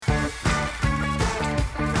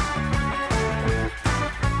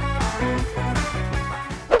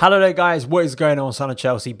Hello there guys, what is going on? Son of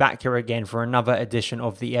Chelsea back here again for another edition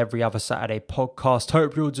of the Every Other Saturday podcast.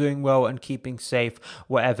 Hope you're doing well and keeping safe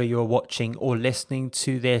wherever you're watching or listening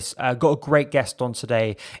to this. Got a great guest on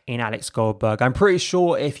today in Alex Goldberg. I'm pretty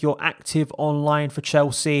sure if you're active online for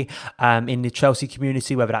Chelsea, in the Chelsea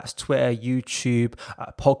community, whether that's Twitter, YouTube,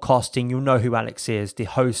 podcasting, you'll know who Alex is, the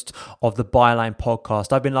host of the Byline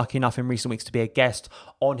podcast. I've been lucky enough in recent weeks to be a guest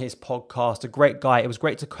on his podcast. A great guy. It was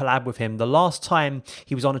great to collab with him. The last time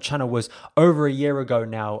he was on a channel was over a year ago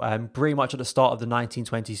now, pretty much at the start of the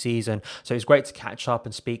 1920 season. So it's great to catch up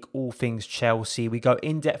and speak all things Chelsea. We go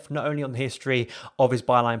in depth not only on the history of his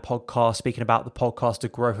Byline podcast, speaking about the podcast, the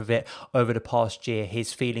growth of it over the past year,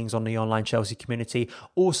 his feelings on the online Chelsea community,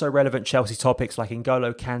 also relevant Chelsea topics like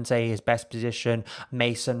N'Golo Kante, his best position,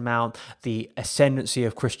 Mason Mount, the ascendancy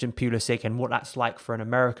of Christian Pulisic and what that's like for an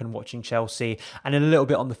American watching Chelsea, and then a little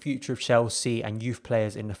bit on the future of Chelsea and youth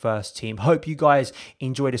players in the first team. Hope you guys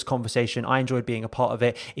enjoyed this conversation. I enjoyed being a part of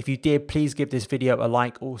it. If you did, please give this video a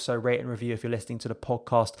like. Also rate and review if you're listening to the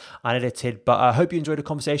podcast unedited. But I hope you enjoyed the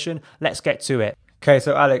conversation. Let's get to it. Okay,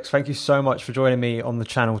 so Alex, thank you so much for joining me on the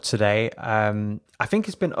channel today. I think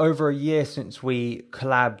it's been over a year since we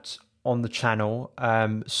collabed on the channel.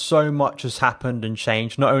 So much has happened and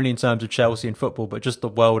changed, not only in terms of Chelsea and football, but just the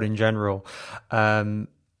world in general.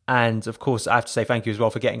 And of course, I have to say thank you as well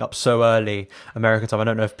for getting up so early, American time. I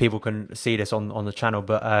don't know if people can see this on the channel,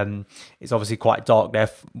 but it's obviously quite dark there,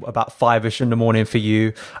 about 5-ish in the morning for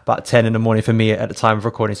you, about 10 in the morning for me at the time of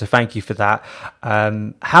recording. So thank you for that.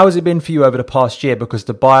 How has it been for you over the past year? Because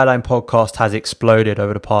the Byline podcast has exploded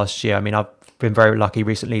over the past year. I mean, I've been very lucky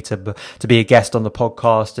recently to be a guest on the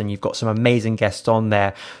podcast, and you've got some amazing guests on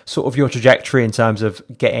there. Sort of your trajectory in terms of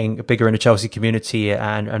getting bigger in the Chelsea community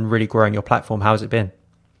and really growing your platform. How has it been?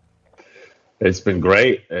 It's been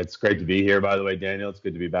great. It's great to be here, by the way, Daniel. It's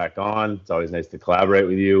good to be back on. It's always nice to collaborate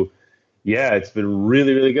with you. Yeah, it's been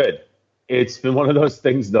really, really good. It's been one of those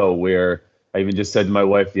things, though, where I even just said to my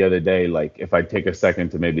wife the other day, like, if I take a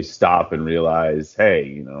second to maybe stop and realize,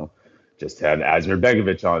 hey, just had Asmir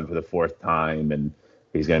Begovic on for the 4th time, and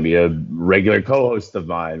he's going to be a regular co-host of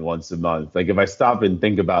mine once a month. Like, if I stop and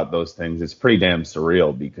think about those things, it's pretty damn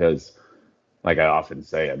surreal because, like I often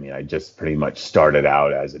say, I mean, I just pretty much started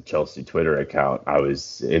out as a Chelsea Twitter account. I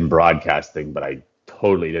was in broadcasting, but I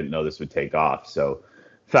totally didn't know this would take off. So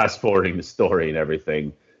fast forwarding the story and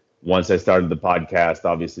everything, once I started the podcast,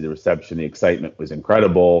 obviously the reception, the excitement was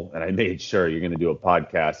incredible. And I made sure you're going to do a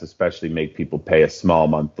podcast, especially make people pay a small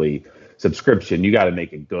monthly subscription. You got to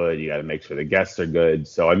make it good. You got to make sure the guests are good.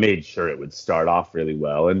 So I made sure it would start off really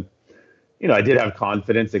well. And I did have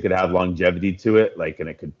confidence it could have longevity to it, and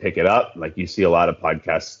it could pick it up. Like you see a lot of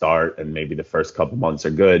podcasts start and maybe the first couple months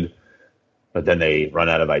are good, but then they run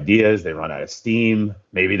out of ideas, they run out of steam.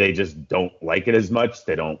 Maybe they just don't like it as much.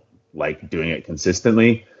 They don't like doing it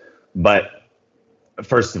consistently. But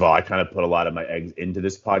first of all, I kind of put a lot of my eggs into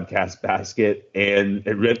this podcast basket, and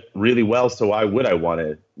it went really well. So why would I want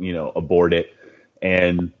to, abort it?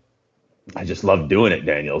 And I just love doing it,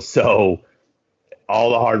 Daniel. So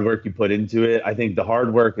all the hard work you put into it. I think the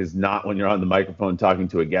hard work is not when you're on the microphone talking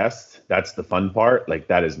to a guest. That's the fun part. Like,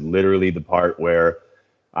 that is literally the part where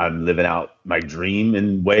I'm living out my dream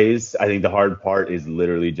in ways. I think the hard part is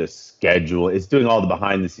literally just schedule. It's doing all the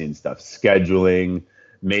behind the scenes stuff, scheduling,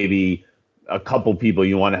 maybe a couple people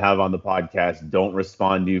you want to have on the podcast don't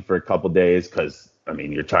respond to you for a couple days because, I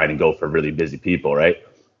mean, you're trying to go for really busy people, right?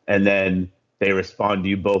 And then they respond to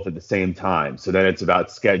you both at the same time. So then it's about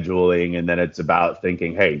scheduling, and then it's about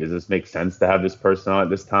thinking, hey, does this make sense to have this person on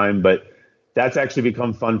at this time? But that's actually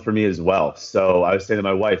become fun for me as well. So I was saying to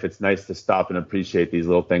my wife, it's nice to stop and appreciate these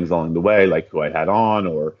little things along the way, like who I had on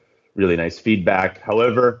or really nice feedback.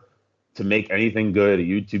 However, to make anything good, a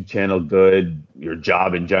YouTube channel good, your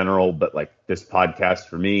job in general, but like this podcast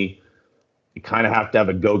for me, you kind of have to have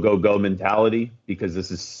a go, go, go mentality because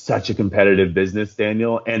this is such a competitive business,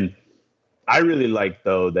 Daniel. And I really like,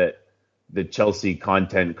 though, that the Chelsea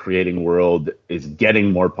content creating world is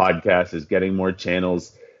getting more podcasts, is getting more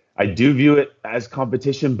channels. I do view it as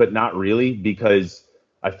competition, but not really, because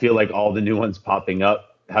I feel like all the new ones popping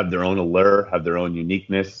up have their own allure, have their own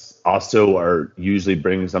uniqueness, also are usually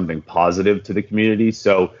bringing something positive to the community.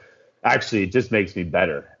 So actually, it just makes me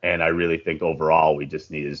better. And I really think overall, we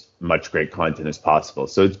just need as much great content as possible.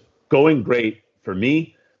 So it's going great for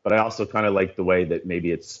me, but I also kind of like the way that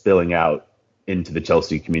maybe it's spilling out into the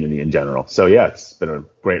Chelsea community in general. So yeah, it's been a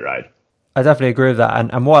great ride. I definitely agree with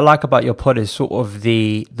that. And what I like about your pod is sort of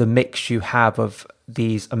the mix you have of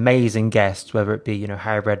these amazing guests, whether it be,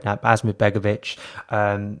 Harry Redknapp, Asmir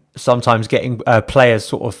Begovic, sometimes getting players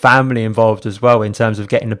sort of family involved as well in terms of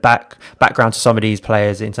getting the background to some of these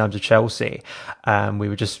players in terms of Chelsea. We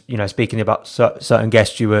were just, speaking about certain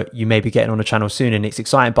guests you may be getting on the channel soon, and it's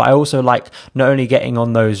exciting. But I also like not only getting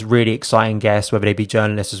on those really exciting guests, whether they be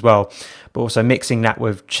journalists as well, but also mixing that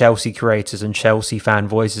with Chelsea creators and Chelsea fan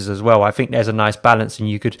voices as well. I think there's a nice balance, and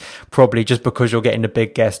you could probably, just because you're getting the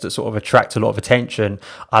big guests that sort of attract a lot of attention,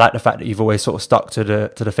 I like the fact that you've always sort of stuck to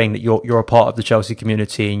the thing that you're a part of the Chelsea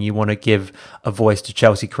community and you want to give a voice to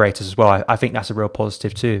Chelsea creators as well. I think that's a real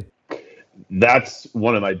positive too. That's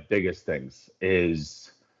one of my biggest things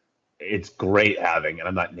is it's great having, and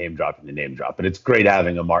I'm not name dropping the name drop, but it's great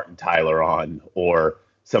having a Martin Tyler on or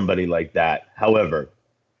somebody like that. However,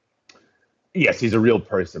 yes, he's a real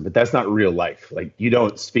person, but that's not real life. Like, you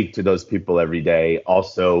don't speak to those people every day.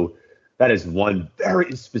 Also, that is one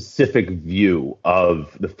very specific view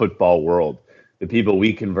of the football world. The people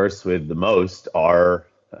we converse with the most are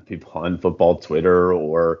people on football Twitter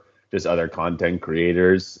or just other content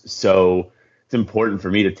creators. So it's important for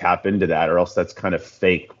me to tap into that, or else that's kind of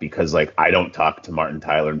fake, because like I don't talk to Martin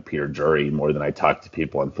Tyler and Peter Drury more than I talk to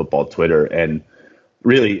people on football Twitter. And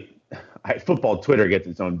really, football Twitter gets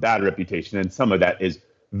its own bad reputation, and some of that is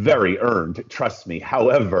very earned, trust me.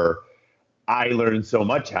 However, I learned so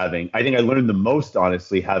much I think I learned the most,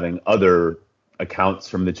 honestly, having other accounts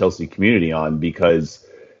from the Chelsea community on, because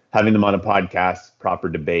having them on a podcast, proper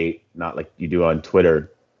debate, not like you do on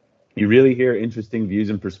Twitter, you really hear interesting views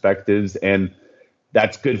and perspectives. And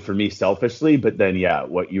that's good for me selfishly. But then, yeah,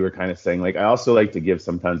 what you were kind of saying, like, I also like to give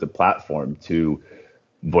sometimes a platform to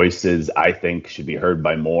voices I think should be heard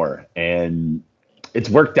by more. And it's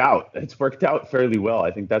worked out. It's worked out fairly well.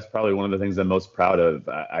 I think that's probably one of the things I'm most proud of.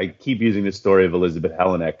 I keep using the story of Elizabeth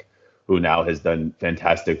Helenek, who now has done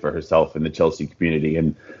fantastic for herself in the Chelsea community.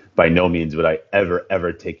 And by no means would I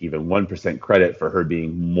ever take even 1% credit for her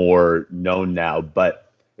being more known now. But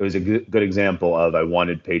it was a good example of, I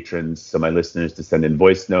wanted patrons, so my listeners, to send in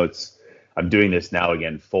voice notes. I'm doing this now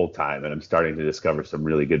again full time, and I'm starting to discover some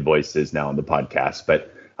really good voices now on the podcast.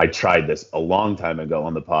 But I tried this a long time ago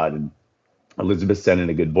on the pod, and Elizabeth sent in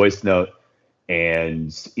a good voice note.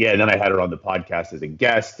 And yeah, and then I had her on the podcast as a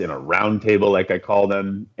guest in a roundtable, like I call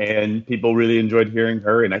them. And people really enjoyed hearing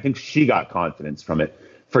her. And I think she got confidence from it.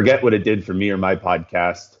 Forget what it did for me or my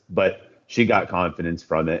podcast, but she got confidence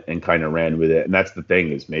from it and kind of ran with it. And that's the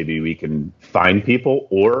thing, is maybe we can find people,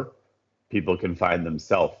 or people can find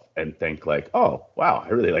themselves and think like, oh, wow, I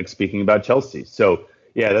really like speaking about Chelsea. So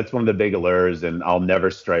yeah, that's one of the big allures, and I'll never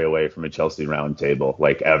stray away from a Chelsea roundtable,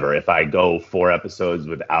 like, ever. If I go 4 episodes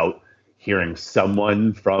without hearing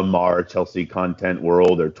someone from our Chelsea content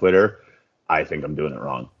world or Twitter, I think I'm doing it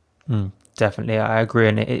wrong. Definitely, I agree,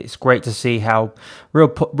 and it's great to see how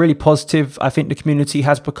really positive I think the community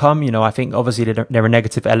has become. I think obviously there are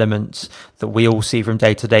negative elements that we all see from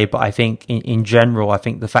day to day, but I think in general, I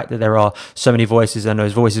think the fact that there are so many voices, and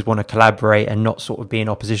those voices want to collaborate and not sort of be in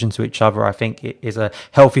opposition to each other, I think it is a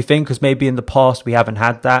healthy thing, because maybe in the past we haven't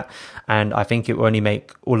had that, and I think it will only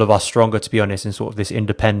make all of us stronger, to be honest, in sort of this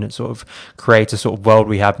independent sort of creator sort of world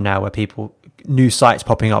we have now, where people, new sites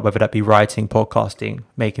popping up, whether that be writing, podcasting,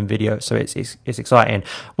 making videos. So it's exciting.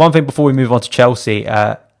 One thing before we move on to Chelsea,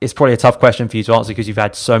 it's probably a tough question for you to answer, because you've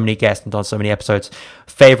had so many guests and done so many episodes.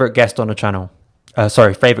 Favorite guest on the channel?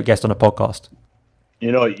 Favorite guest on the podcast?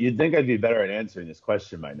 You'd think I'd be better at answering this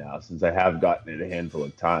question by now, since I have gotten it a handful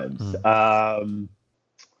of times. All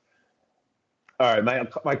right,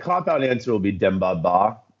 my cop-out answer will be Demba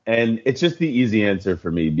Ba. And it's just the easy answer for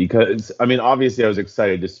me, because, I mean, obviously I was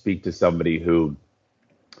excited to speak to somebody who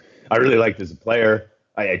I really liked as a player.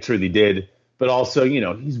 I truly did. But also,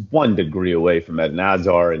 he's 1 degree away from Eden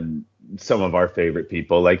Hazard and some of our favorite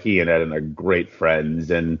people. Like, he and Eden are great friends.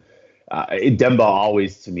 And Demba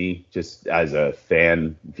always, to me, just as a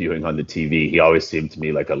fan viewing on the TV, he always seemed to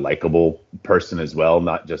me like a likable person as well,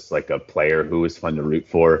 not just like a player who was fun to root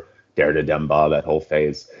for. Dare to Demba, that whole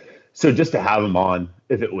phase. So just to have him on,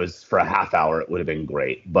 if it was for a half hour, it would have been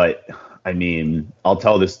great. But I mean, I'll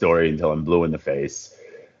tell this story until I'm blue in the face.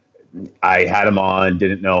 I had him on,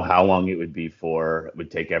 didn't know how long it would be for, would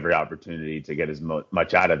take every opportunity to get as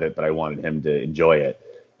much out of it, but I wanted him to enjoy it.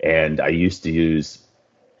 And I used to use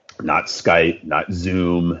not Skype, not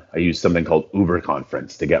Zoom. I used something called Uber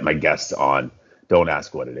Conference to get my guests on. Don't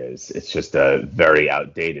ask what it is. It's just a very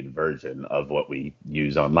outdated version of what we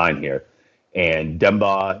use online here. And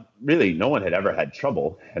Demba, really, no one had ever had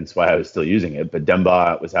trouble, hence why I was still using it. But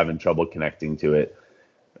Demba was having trouble connecting to it.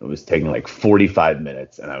 It was taking like 45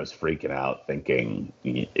 minutes, and I was freaking out, thinking,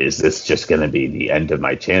 is this just going to be the end of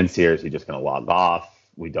my chance here? Is he just going to log off?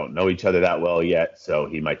 We don't know each other that well yet, so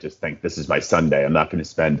he might just think this is my Sunday. I'm not going to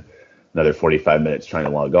spend another 45 minutes trying to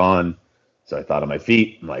log on. So I thought on my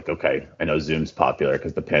feet, I'm like, okay, I know Zoom's popular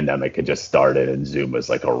because the pandemic had just started and Zoom was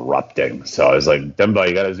like erupting. So I was like, Demba,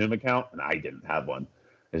 you got a Zoom account? And I didn't have one.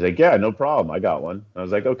 He's like, yeah, no problem. I got one. I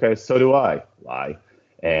was like, okay, so do I. Lie.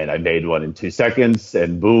 And I made one in 2 seconds,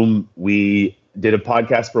 and boom, we did a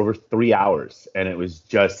podcast for over 3 hours. And it was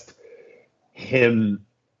just him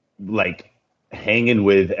like hanging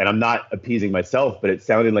with, and I'm not appeasing myself, but it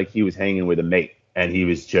sounded like he was hanging with a mate. And he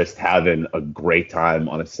was just having a great time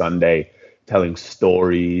on a Sunday, telling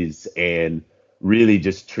stories and really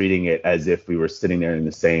just treating it as if we were sitting there in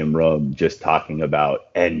the same room, just talking about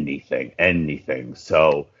anything.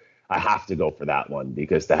 So I have to go for that one,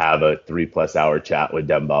 because to have a 3+ hour chat with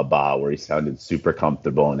Demba Ba where he sounded super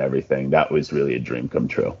comfortable and everything, that was really a dream come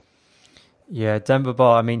true. Yeah, Demba Ba,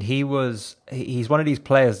 I mean, he's one of these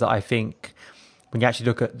players that I think, when you actually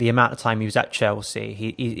look at the amount of time he was at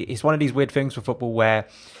Chelsea, it's one of these weird things for football where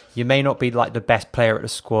you may not be like the best player at the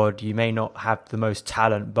squad, you may not have the most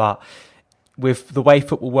talent, but with the way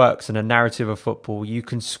football works and the narrative of football, you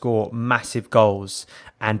can score massive goals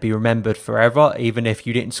and be remembered forever, even if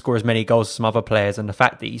you didn't score as many goals as some other players. And the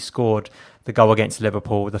fact that he scored the goal against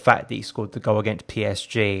Liverpool, the fact that he scored the goal against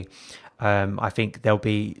PSG, I think there'll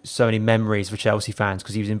be so many memories for Chelsea fans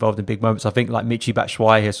because he was involved in big moments. I think like Michy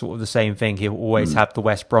Batshuayi is sort of the same thing. He'll always have the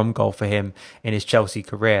West Brom goal for him in his Chelsea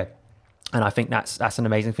career. And I think that's an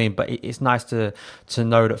amazing thing. But it's nice to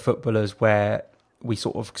know that footballers, where we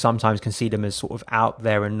sort of sometimes can see them as sort of out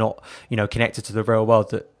there and not, connected to the real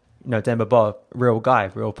world, that, Demba Ba, real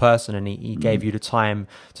guy, real person, and he gave you the time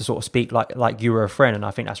to sort of speak like you were a friend, and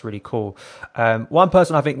I think that's really cool. One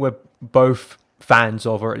person I think we're both fans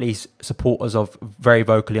of, or at least supporters of very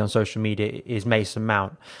vocally on social media, is Mason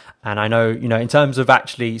Mount. And I know, in terms of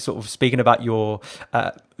actually sort of speaking about your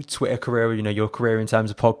Twitter career, your career in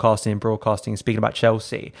terms of podcasting and broadcasting, speaking about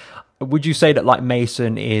Chelsea, would you say that like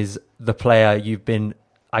Mason is the player you've been,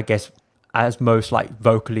 I guess, as most like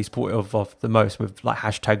vocally supportive of the most, with like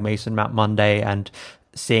hashtag Mason Mount Monday, and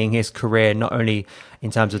seeing his career not only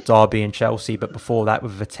in terms of Derby and Chelsea, but before that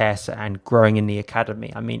with Vitesse and growing in the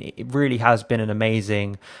academy? I mean, it really has been an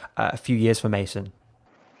amazing few years for Mason.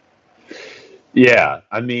 Yeah,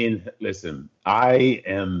 I mean, listen, I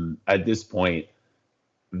am at this point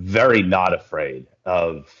very not afraid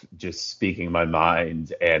of just speaking my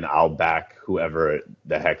mind, and I'll back whoever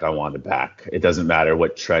the heck I want to back. It doesn't matter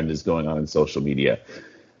what trend is going on in social media.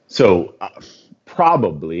 So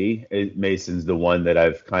probably Mason's the one that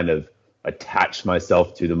I've kind of attached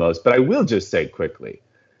myself to the most. But I will just say quickly,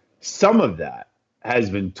 some of that has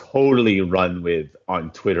been totally run with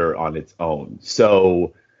on Twitter on its own.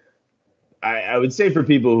 So I would say for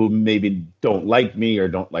people who maybe don't like me or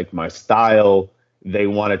don't like my style, they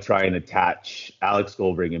want to try and attach Alex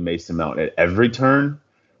Goldberg and Mason Mount at every turn,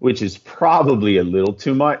 which is probably a little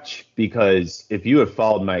too much, because if you have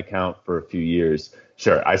followed my account for a few years,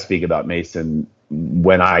 sure, I speak about Mason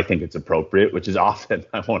when I think it's appropriate, which is often.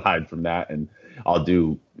 I won't hide from that. And I'll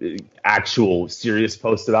do actual serious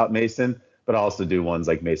posts about Mason, but I'll also do ones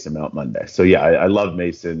like Mason Mount Monday. So yeah, I love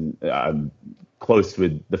Mason. I'm close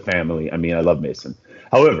with the family. I mean, I love Mason.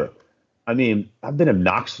 However, I mean, I've been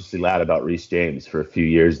obnoxiously loud about Reece James for a few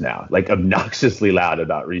years now, like obnoxiously loud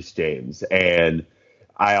about Reece James. And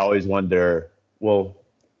I always wonder, well,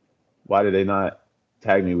 why do they not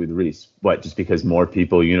tag me with Reece? What, just because more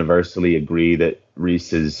people universally agree that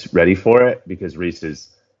Reece is ready for it? Because Reece is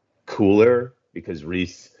cooler? Because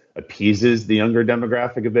Reece appeases the younger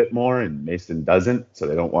demographic a bit more and Mason doesn't? So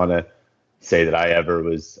they don't want to say that I ever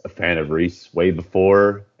was a fan of Reece way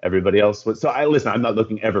before everybody else was. So I'm not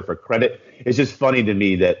looking ever for credit. It's just funny to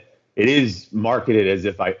me that it is marketed as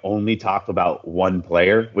if I only talk about one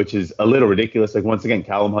player, which is a little ridiculous. Like, once again,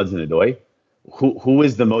 Callum Hudson-Odoi, who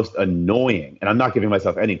is the most annoying, and I'm not giving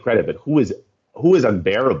myself any credit, but who is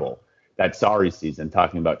unbearable that sorry season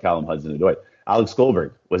talking about Callum Hudson-Odoi? Alex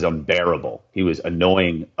Goldberg was unbearable. He was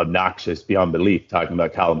annoying, obnoxious beyond belief talking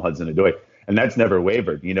about Callum Hudson-Odoi. And that's never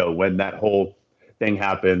wavered. When that whole thing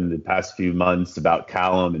happened the past few months about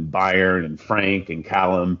Callum and Bayern and Frank and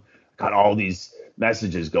Callum, got all these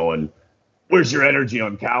messages going, where's your energy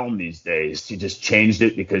on Callum these days? You just changed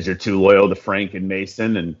it because you're too loyal to Frank and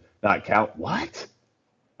Mason and not Callum. What?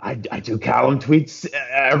 I do Callum tweets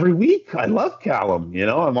every week. I love Callum.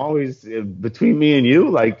 I'm always, between me and you,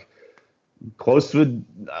 like, close with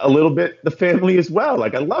a little bit the family as well.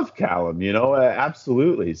 Like, I love Callum,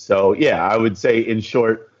 absolutely. So yeah, I would say in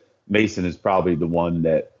short, Mason is probably the one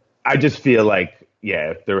that I just feel like,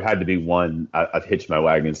 yeah, if there had to be one, I've hitched my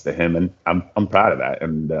wagons to him, and I'm proud of that.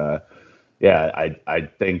 And yeah, I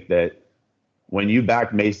think that when you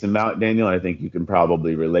back Mason Mount, Daniel, I think you can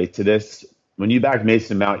probably relate to this. When you back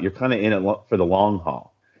Mason Mount, you're kind of in it for the long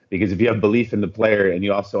haul, because if you have belief in the player and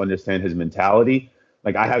you also understand his mentality,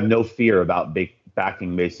 like I have no fear about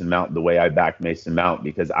backing Mason Mount the way I back Mason Mount,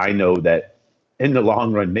 because I know that in the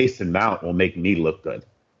long run, Mason Mount will make me look good.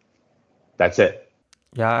 That's it.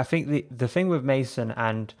 Yeah, I think the thing with Mason,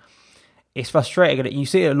 and it's frustrating. You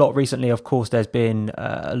see it a lot recently. Of course, there's been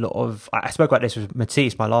a lot of. I spoke about this with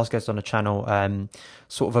Matisse, my last guest on the channel,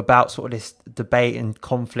 sort of about sort of this debate and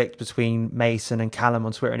conflict between Mason and Callum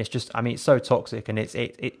on Twitter, and it's just, I mean, it's so toxic and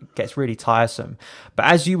it gets really tiresome. But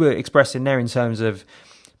as you were expressing there, in terms of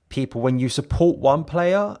people, when you support one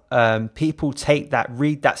player, people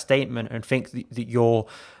read that statement and think that you're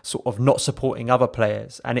sort of not supporting other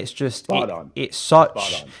players, and it's just it's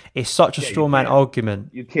such a straw man argument.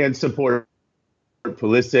 You can't support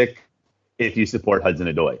Pulisic if you support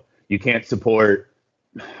Hudson-Odoi. You can't support,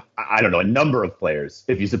 I don't know, a number of players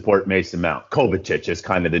if you support Mason Mount. Kovacic is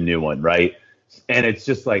kind of the new one, right? And it's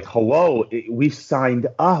just like, hello, we've signed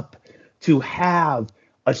up to have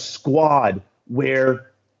a squad where,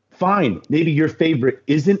 fine, maybe your favorite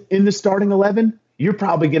isn't in the starting 11. You're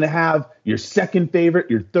probably going to have your second favorite,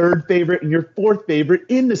 your third favorite, and your fourth favorite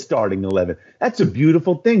in the starting 11. That's a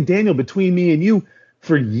beautiful thing. Daniel, between me and you,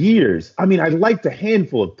 for years, I mean, I liked a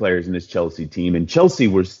handful of players in this Chelsea team, and Chelsea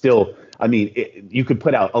were still, I mean, you could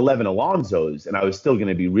put out 11 Alonsos, and I was still going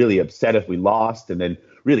to be really upset if we lost and then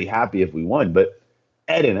really happy if we won. But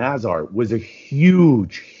Eden Hazard was a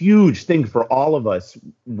huge, huge thing for all of us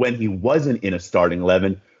when he wasn't in a starting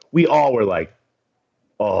 11. We all were like,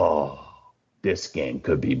 oh, this game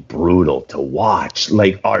could be brutal to watch.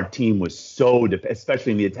 Like, our team was so,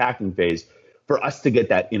 especially in the attacking phase, for us to get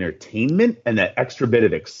that entertainment and that extra bit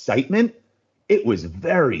of excitement, it was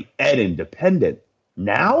very Eden dependent.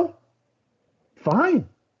 Now, fine.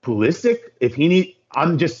 Pulisic, if he need,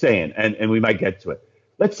 I'm just saying, and we might get to it.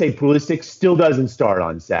 Let's say Pulisic still doesn't start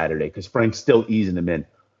on Saturday because Frank's still easing him in.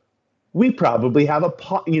 We probably have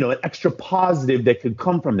an extra positive that could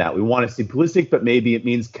come from that. We want to see Pulisic, but maybe it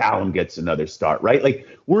means Callum gets another start, right? Like,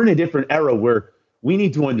 we're in a different era where we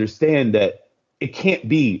need to understand that it can't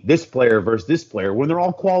be this player versus this player. When they're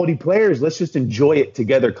all quality players, let's just enjoy it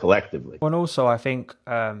together collectively. And also, I think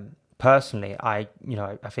personally, I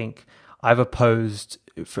think I've opposed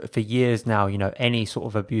for years now, any sort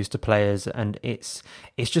of abuse to players, and it's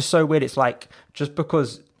just so weird. It's like, just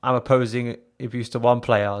because I'm opposing abuse to one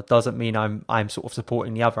player doesn't mean I'm sort of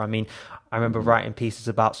supporting the other. I mean, I remember writing pieces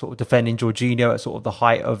about sort of defending Jorginho at sort of the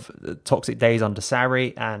height of the toxic days under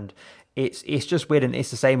Sarri, and it's just weird. And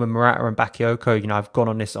it's the same with Morata and Bakayoko. I've gone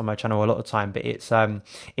on this on my channel a lot of time, but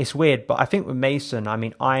it's weird. But I think with Mason, I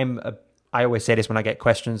mean, I always say this when I get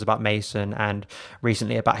questions about Mason, and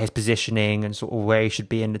recently about his positioning and sort of where he should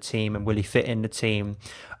be in the team and will he fit in the team.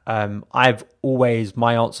 My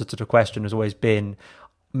answer to the question has always been,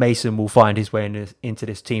 Mason will find his way into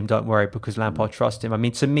this team, don't worry, because Lampard trusts him. I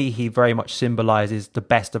mean, to me, he very much symbolises the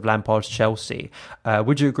best of Lampard's Chelsea.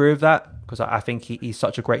 Would you agree with that? Because I think he's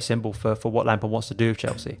such a great symbol for what Lampard wants to do with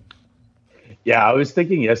Chelsea. Yeah, I was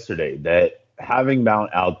thinking yesterday that having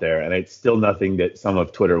Mount out there, and it's still nothing that some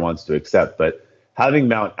of Twitter wants to accept, but having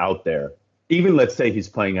Mount out there, even let's say he's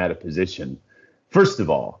playing out of position, first of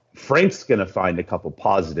all, Frank's going to find a couple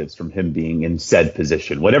positives from him being in said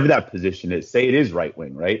position, whatever that position is. Say it is right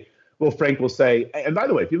wing, right? Well, Frank will say, and by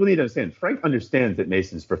the way, people need to understand, Frank understands that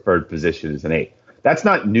Mason's preferred position is an 8. That's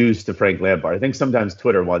not news to Frank Lampard. I think sometimes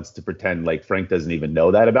Twitter wants to pretend like Frank doesn't even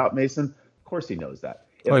know that about Mason. Of course he knows that.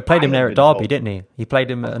 Well, he played him there at Derby, didn't he? He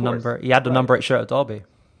played him at a number. He had the number 8 shirt at Derby.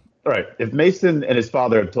 All right. If Mason and his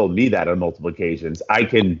father have told me that on multiple occasions, I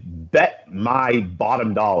can bet my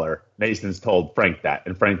bottom dollar Mason's told Frank that,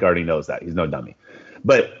 and Frank already knows that. He's no dummy.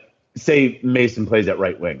 But say Mason plays at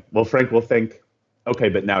right wing. Well, Frank will think, okay,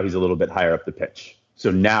 but now he's a little bit higher up the pitch.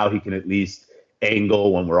 So now he can at least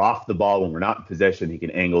angle when we're off the ball, when we're not in possession, he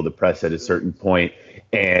can angle the press at a certain point.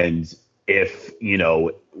 And if,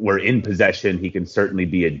 we're in possession, he can certainly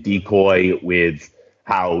be a decoy with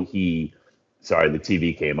how he... Sorry, the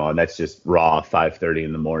TV came on. That's just raw 5:30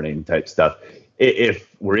 in the morning type stuff. If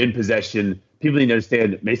we're in possession, people need to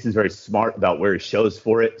understand that Mason's very smart about where he shows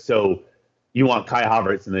for it. So you want Kai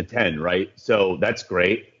Havertz in the 10, right? So that's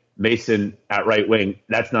great. Mason at right wing,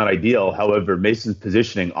 that's not ideal. However, Mason's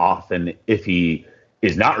positioning often, if he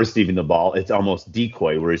is not receiving the ball, it's almost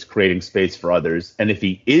decoy where he's creating space for others. And if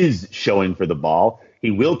he is showing for the ball,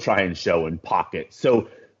 he will try and show in pocket. So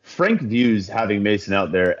Frank views having Mason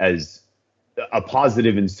out there as a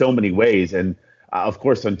positive in so many ways. And of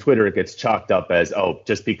course, on Twitter, it gets chalked up as, oh,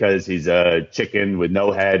 just because he's a chicken with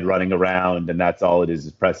no head running around and that's all it is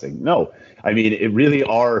pressing. No, I mean, it really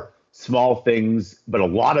are small things, but a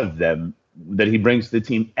lot of them that he brings to the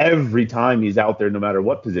team every time he's out there, no matter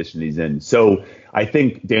what position he's in. So I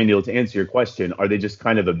think, Daniel, to answer your question, are they just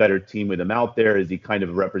kind of a better team with him out there? Is he kind of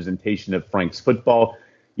a representation of Frank's football?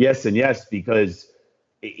 Yes and yes, because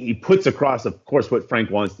he puts across, of course, what Frank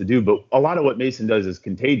wants to do, but a lot of what Mason does is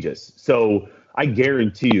contagious. So I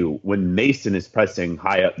guarantee you, when Mason is pressing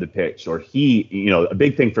high up the pitch, or a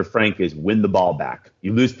big thing for Frank is win the ball back.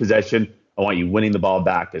 You lose possession, I want you winning the ball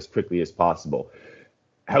back as quickly as possible.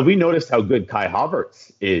 Have we noticed how good Kai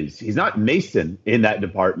Havertz is? He's not Mason in that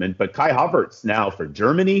department, but Kai Havertz now for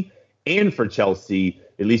Germany and for Chelsea,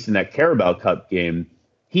 at least in that Carabao Cup game,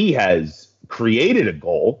 he has created a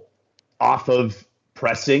goal off of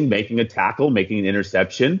pressing, making a tackle, making an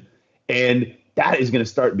interception. And that is going to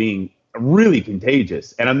start being really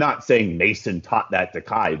contagious. And I'm not saying Mason taught that to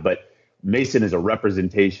Kai, but Mason is a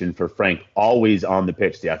representation for Frank, always on the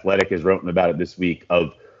pitch. The Athletic has written about it this week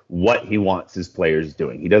of what he wants his players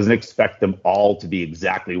doing. He doesn't expect them all to be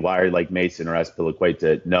exactly wired like Mason or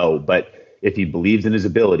Azpilicueta, no. But if he believes in his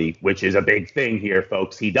ability, which is a big thing here,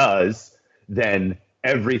 folks, he does, then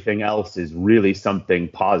everything else is really something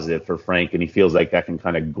positive for Frank, and he feels like that can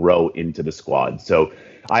kind of grow into the squad. So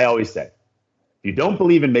I always say, if you don't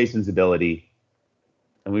believe in Mason's ability,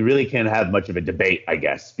 and we really can't have much of a debate, I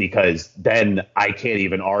guess, because then I can't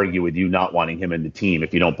even argue with you not wanting him in the team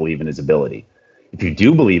if you don't believe in his ability. If you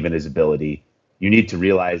do believe in his ability, you need to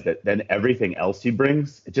realize that then everything else he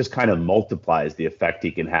brings, it just kind of multiplies the effect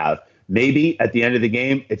he can have. Maybe at the end of the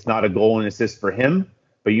game, it's not a goal and assist for him,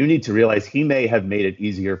 but you need to realize he may have made it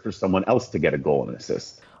easier for someone else to get a goal and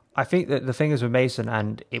assist. I think that the thing is with Mason,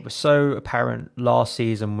 and it was so apparent last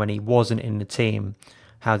season when he wasn't in the team,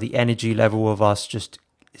 how the energy level of us just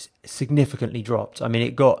significantly dropped. I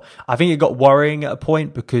mean, I think it got worrying at a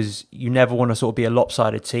point because you never want to sort of be a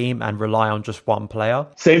lopsided team and rely on just one player.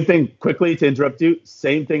 Same thing, quickly to interrupt you,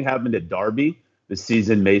 same thing happened at Derby. The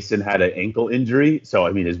season Mason had an ankle injury. So,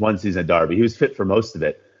 I mean, his one season at Derby, he was fit for most of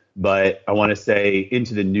it. But I want to say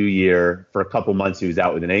into the new year, for a couple months, he was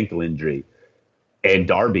out with an ankle injury. And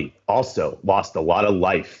Derby also lost a lot of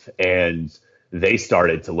life. And they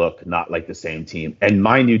started to look not like the same team. And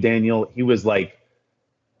mind you, Daniel, he was like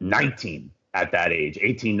 19 at that age,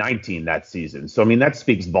 18, 19 that season. So, I mean, that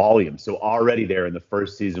speaks volumes. So already there in the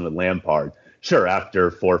first season with Lampard, sure,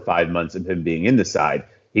 after 4 or 5 months of him being in the side,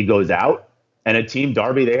 he goes out. And a team,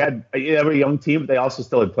 Derby, they had a young team, but they also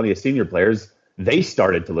still had plenty of senior players. They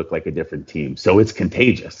started to look like a different team. So it's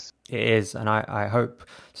contagious. It is, and I hope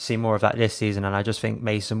to see more of that this season. And I just think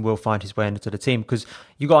Mason will find his way into the team, because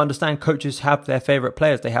you got to understand, coaches have their favourite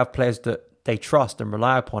players. They have players that they trust and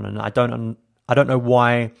rely upon. And I don't know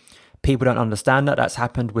why people don't understand that. That's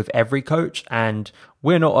happened with every coach, and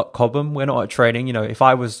we're not at Cobham, we're not at training. You know, if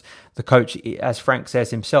I was the coach, as Frank says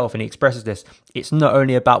himself, and he expresses this, it's not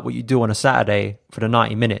only about what you do on a Saturday for the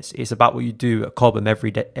 90 minutes, it's about what you do at Cobham every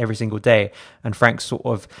day, every single day. And Frank's sort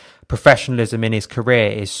of professionalism in his career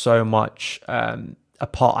is so much a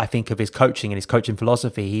part, I think, of his coaching and his coaching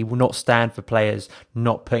philosophy. He will not stand for players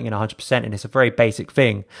not putting in 100%, and it's a very basic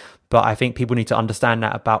thing. But I think people need to understand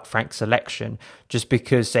that about Frank's selection. Just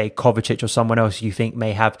because, say, Kovacic or someone else you think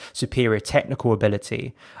may have superior technical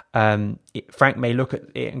ability, Frank may look at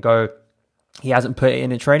it and go, he hasn't put it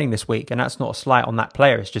in training this week. And that's not a slight on that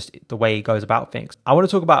player. It's just the way he goes about things. I want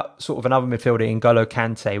to talk about sort of another midfielder, N'Golo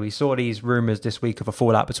Kante. We saw these rumours this week of a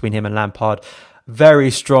fallout between him and Lampard. Very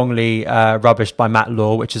strongly rubbished by Matt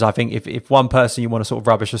Law, which is, I think, if one person you want to sort of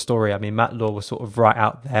rubbish a story, I mean, Matt Law was sort of right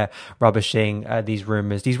out there rubbishing these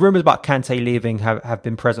rumours. These rumours about Kante leaving have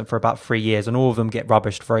been present for about 3 years, and all of them get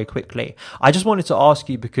rubbished very quickly. I just wanted to ask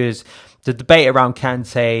you, because the debate around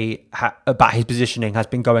Kante about his positioning has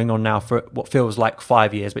been going on now for what feels like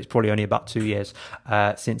 5 years, but it's probably only about 2 years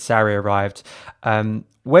since Sarri arrived.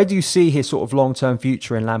 Where do you see his sort of long-term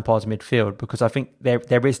future in Lampard's midfield? Because I think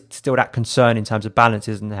there is still that concern in terms of balance,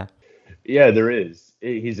 isn't there? Yeah, there is.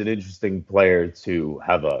 He's an interesting player to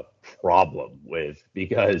have a problem with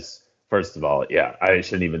because, first of all, yeah, I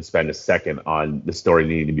shouldn't even spend a second on the story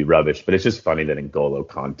needing to be rubbish, but it's just funny that N'Golo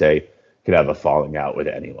Kante could have a falling out with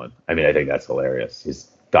anyone. I mean, I think that's hilarious.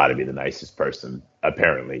 He's got to be the nicest person,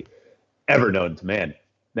 apparently, ever known to man.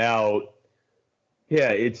 Now,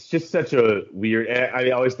 yeah, it's just such a weird.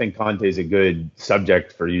 I always think Conte is a good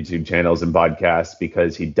subject for YouTube channels and podcasts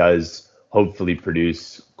because he does hopefully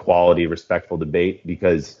produce quality, respectful debate.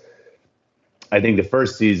 Because I think the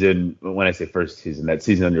first season, when I say first season, that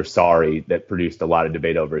season under Sarri that produced a lot of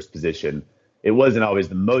debate over his position, it wasn't always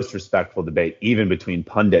the most respectful debate, even between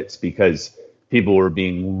pundits, because people were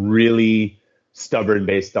being really stubborn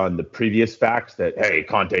based on the previous facts that, hey,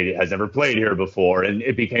 Conte has never played here before. And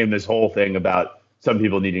it became this whole thing about some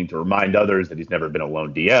people needing to remind others that he's never been a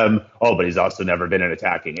lone DM. Oh, but he's also never been an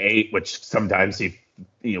attacking eight, which sometimes he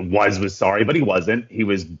was with Sarri, but he wasn't. He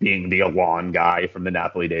was being the Alon guy from the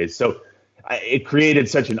Napoli days. So it created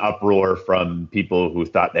such an uproar from people who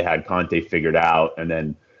thought they had Conte figured out. And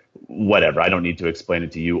then whatever, I don't need to explain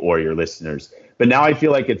it to you or your listeners. But now I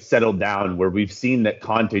feel like it's settled down where we've seen that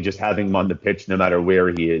Conte, just having him on the pitch, no matter where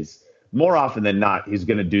he is, more often than not, he's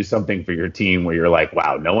going to do something for your team where you're like,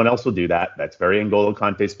 wow, no one else will do that. That's very N'Golo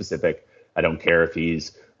Conte specific. I don't care if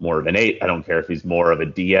he's more of an eight. I don't care if he's more of a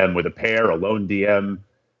DM with a pair, a lone DM.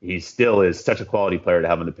 He still is such a quality player to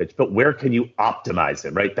have on the pitch. But where can you optimize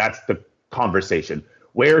him, right? That's the conversation.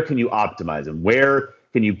 Where can you optimize him? Where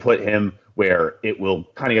can you put him where it will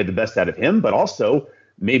kind of get the best out of him, but also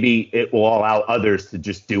maybe it will allow others to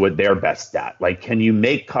just do what they're best at? Like, can you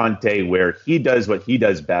make Conte where he does what he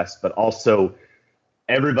does best, but also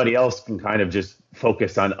everybody else can kind of just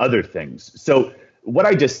focus on other things? So what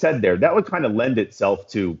I just said there, that would kind of lend itself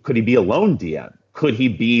to, could he be a lone DM? Could he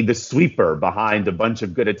be the sweeper behind a bunch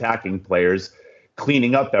of good attacking players,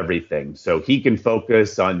 cleaning up everything so he can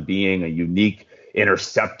focus on being a unique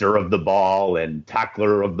interceptor of the ball and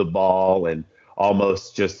tackler of the ball and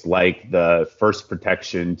almost just like the first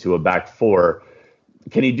protection to a back four?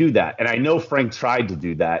 Can he do that? And I know Frank tried to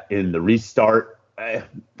do that in the restart.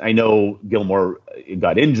 I know Gilmore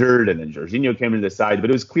got injured and then Jorginho came into the side, but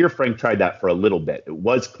it was clear Frank tried that for a little bit. It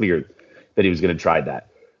was clear that he was going to try that.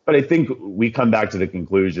 But I think we come back to the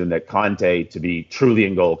conclusion that Conte, to be truly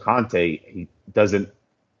N'Golo Conte, he doesn't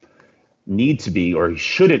need to be, or he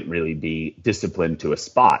shouldn't really be, disciplined to a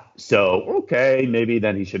spot. So, okay, maybe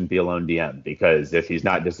then he shouldn't be a lone DM, because if he's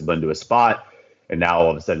not disciplined to a spot and now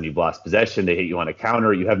all of a sudden you've lost possession, they hit you on a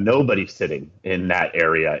counter, you have nobody sitting in that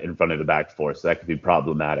area in front of the back four. So that could be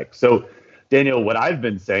problematic. So, Daniel, what I've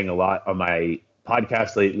been saying a lot on my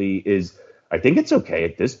podcast lately is I think it's okay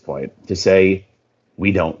at this point to say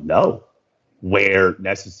we don't know where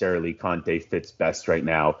necessarily Conte fits best right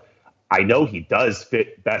now. I know he does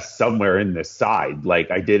fit best somewhere in this side.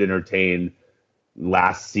 Like, I did entertain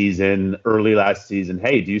early last season,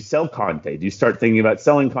 hey, do you sell Conte? Do you start thinking about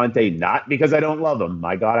selling Conte? Not because I don't love him.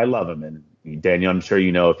 My God, I love him. And Daniel, I'm sure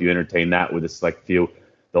you know, if you entertain that with a select few,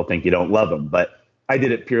 they'll think you don't love him. But I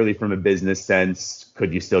did it purely from a business sense.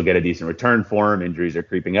 Could you still get a decent return for him? Injuries are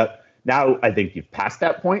creeping up. Now I think you've passed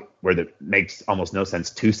that point where it makes almost no sense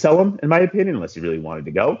to sell him, in my opinion, unless you really wanted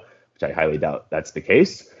to go, which I highly doubt that's the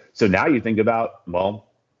case. So now you think about, well,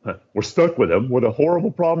 we're stuck with him. What a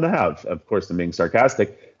horrible problem to have. Of course, I'm being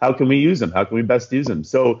sarcastic. How can we use him? How can we best use him?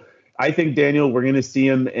 So I think, Daniel, we're going to see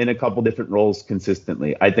him in a couple different roles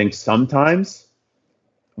consistently. I think sometimes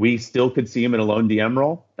we still could see him in a lone DM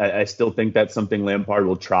role. I still think that's something Lampard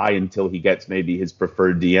will try until he gets maybe his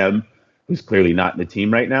preferred DM, who's clearly not in the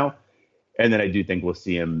team right now. And then I do think we'll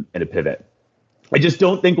see him in a pivot. I just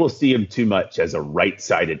don't think we'll see him too much as a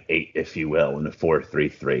right-sided eight, if you will, in a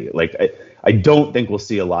 4-3-3. Like, I don't think we'll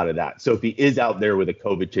see a lot of that. So if he is out there with a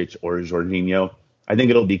Kovacic or a Jorginho, I think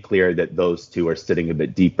it'll be clear that those two are sitting a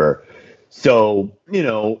bit deeper. So,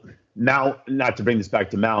 now, not to bring this back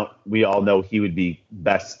to Mount, we all know he would be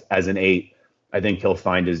best as an eight. I think he'll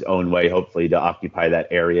find his own way, hopefully, to occupy that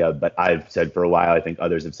area. But I've said for a while, I think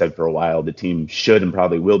others have said for a while, the team should and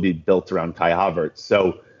probably will be built around Kai Havertz.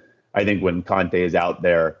 So I think when Conte is out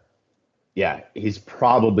there, yeah, he's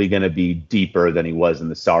probably going to be deeper than he was in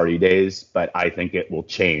the Sarri days. But I think it will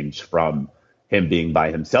change from him being by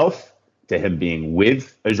himself to him being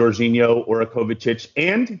with a Jorginho or a Kovacic.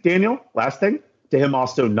 And, Daniel, last thing, to him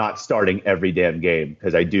also not starting every damn game.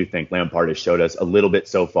 Because I do think Lampard has showed us a little bit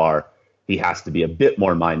so far. He has to be a bit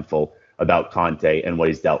more mindful about Conte and what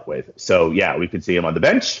he's dealt with. So, yeah, we could see him on the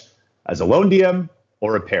bench as a lone DM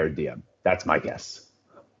or a paired DM. That's my guess.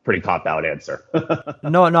 Pretty cop-out answer.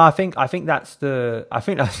 No, I think that's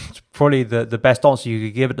probably the best answer you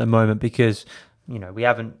could give at the moment, because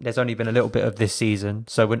there's only been a little bit of this season,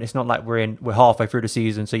 so it's not like we're halfway through the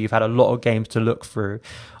season, so you've had a lot of games to look through.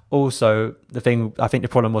 Also, I think the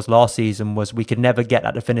problem was last season was we could never get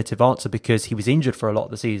that definitive answer because he was injured for a lot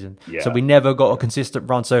of the season. Yeah. So we never got a consistent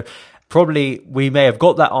run. So probably we may have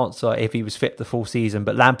got that answer if he was fit the full season,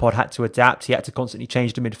 but Lampard had to adapt. He had to constantly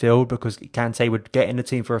change the midfield because Kante would get in the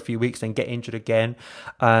team for a few weeks, then get injured again.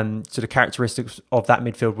 So the characteristics of that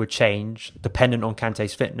midfield would change dependent on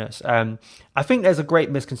Kante's fitness. I think there's a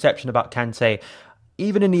great misconception about Kante.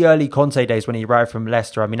 even in the early Conte days when he arrived from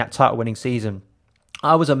Leicester, I mean, that title-winning season,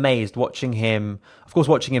 I was amazed watching him, of course,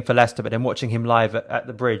 watching him for Leicester, but then watching him live at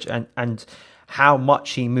the Bridge and how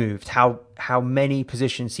much he moved, how many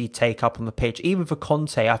positions he'd take up on the pitch. Even for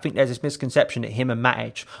Conte, I think there's this misconception that him and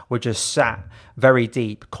Matic were just sat very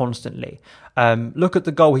deep constantly. Look at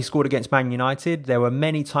the goal he scored against Man United. There were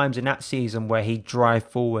many times in that season where he'd drive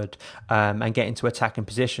forward and get into attacking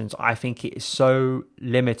positions. I think it is so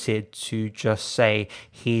limited to just say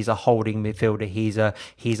he's a holding midfielder, he's a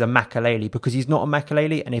Makelele, because he's not a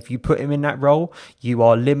Makelele, and if you put him in that role, you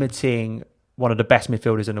are limiting one of the best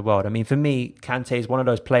midfielders in the world. I mean, for me, Kante is one of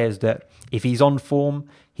those players that if he's on form,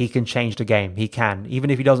 he can change the game. He can.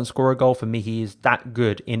 Even if he doesn't score a goal, for me, he is that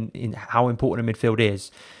good in how important a midfield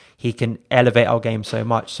is. He can elevate our game so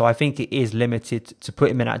much. So I think it is limited to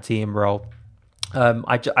put him in that DM role.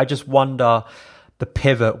 I just wonder the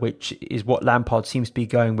pivot, which is what Lampard seems to be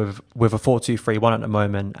going with a 4-2-3-1 at the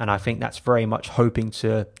moment. And I think that's very much hoping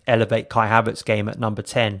to elevate Kai Havertz's game at number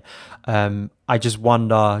 10. I just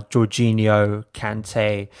wonder, Jorginho,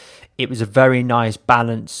 Kante, it was a very nice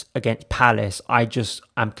balance against Palace. I just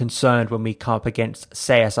am concerned when we come up against,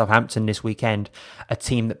 say, Southampton this weekend, a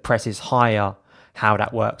team that presses higher, how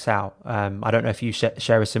that works out. I don't know if you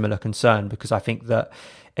share a similar concern, because I think that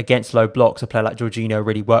against low blocks, a player like Jorginho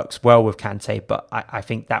really works well with Kante, but I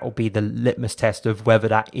think that will be the litmus test of whether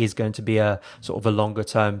that is going to be a sort of a longer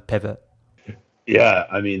term pivot. Yeah,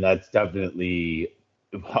 I mean, that's definitely,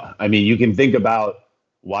 I mean, you can think about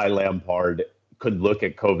why Lampard could look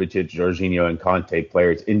at Kovacic, Jorginho, and Kante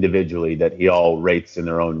players individually that he all rates in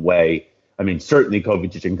their own way. I mean, certainly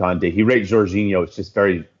Kovacic and Kante. He rates Jorginho. It's just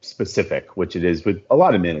very specific, which it is with a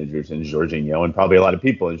lot of managers in Jorginho and probably a lot of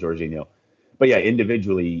people in Jorginho. But yeah,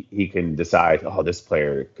 individually, he can decide, oh, this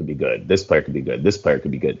player could be good. This player could be good. This player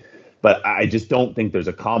could be good. But I just don't think there's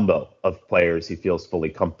a combo of players he feels fully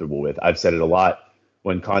comfortable with. I've said it a lot.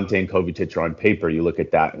 When Kante and Kovacic are on paper, you look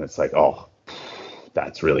at that and it's like, oh,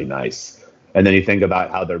 that's really nice. And then you think about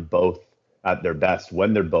how they're both at their best.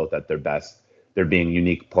 When they're both at their best, they're being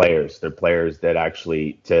unique players. They're players that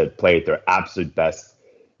actually, to play at their absolute best,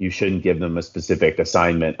 you shouldn't give them a specific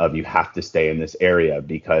assignment of you have to stay in this area,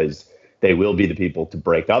 because they will be the people to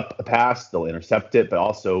break up a pass. They'll intercept it, but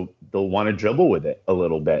also they'll want to dribble with it a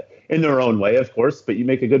little bit in their own way, of course. But you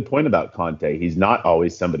make a good point about Kante. He's not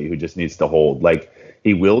always somebody who just needs to hold. Like,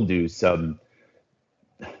 he will do some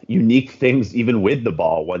unique things even with the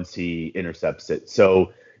ball once he intercepts it.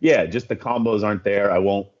 So yeah, just the combos aren't there. I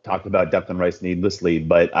won't talk about Declan Rice needlessly,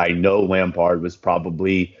 but I know Lampard was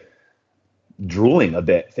probably drooling a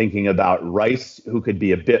bit thinking about Rice, who could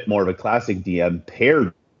be a bit more of a classic DM,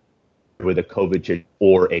 paired with a Kovacic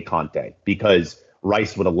or a Kante, because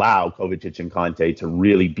Rice would allow Kovacic and Kante to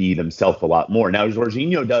really be themselves a lot more. Now,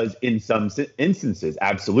 Jorginho does in some instances,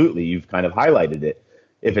 absolutely. You've kind of highlighted it.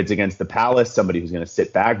 If it's against the Palace, somebody who's going to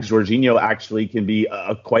sit back, Jorginho actually can be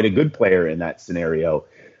quite a good player in that scenario.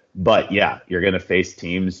 But yeah, you're going to face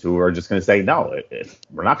teams who are just going to say, no,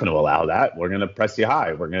 we're not going to allow that. We're going to press you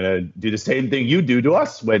high. We're going to do the same thing you do to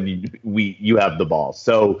us when you have the ball.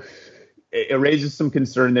 So it raises some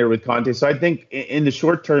concern there with Kante. So I think in the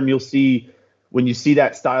short term, you'll see, when you see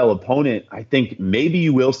that style opponent, I think maybe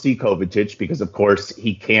you will see Kovacic, because of course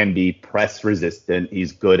he can be press resistant.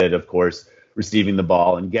 He's good at, of course, receiving the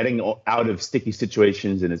ball and getting out of sticky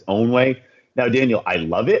situations in his own way. Now, Daniel, I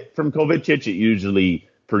love it from Kovacic. It usually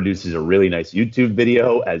produces a really nice YouTube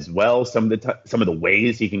video as well. Some of the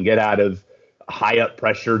ways he can get out of high up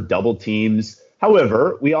pressure, double teams.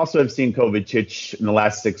 However, we also have seen Kovacic in the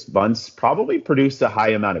last 6 months probably produce a high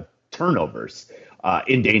amount of turnovers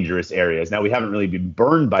in dangerous areas. Now, we haven't really been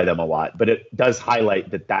burned by them a lot, but it does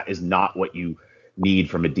highlight that that is not what you need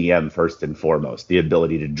from a DM first and foremost, the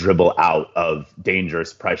ability to dribble out of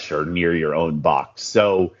dangerous pressure near your own box.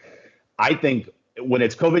 So I think when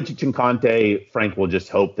it's Kovacic and Kante, Frank will just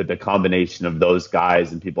hope that the combination of those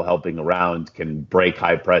guys and people helping around can break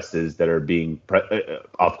high presses that are being,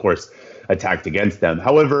 of course, attacked against them.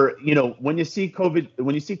 However, when you see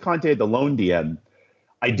Kante at the lone DM,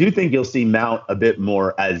 I do think you'll see Mount a bit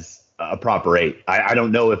more as a proper 8. I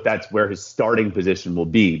don't know if that's where his starting position will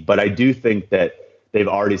be, but I do think that they've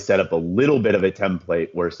already set up a little bit of a template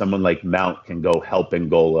where someone like Mount can go help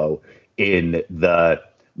N'Golo in the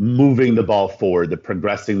moving the ball forward, the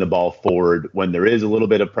progressing the ball forward when there is a little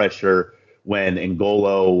bit of pressure, when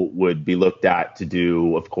N'Golo would be looked at to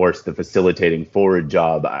do, of course, the facilitating forward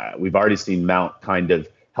job. We've already seen Mount kind of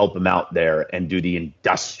help him out there and do the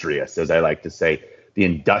industrious, as I like to say, the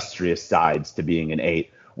industrious sides to being an 8,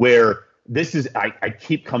 where this is, I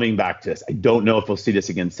keep coming back to this. I don't know if we'll see this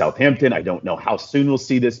against Southampton. I don't know how soon we'll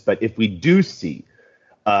see this, but if we do see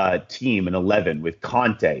team, an 11 with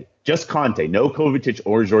Conte, just Conte, no Kovacic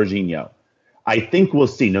or Jorginho, I think we'll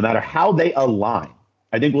see, no matter how they align,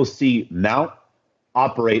 I think we'll see Mount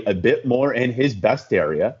operate a bit more in his best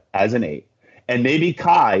area as an 8. And maybe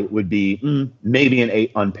Kai would be maybe an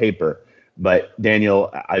 8 on paper. But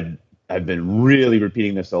Daniel, I've been really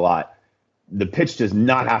repeating this a lot. The pitch does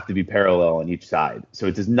not have to be parallel on each side. So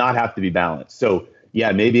it does not have to be balanced. So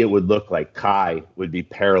yeah, maybe it would look like Kai would be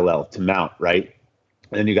parallel to Mount, right?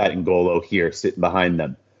 And then you got N'Golo here sitting behind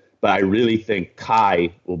them. But I really think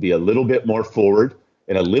Kai will be a little bit more forward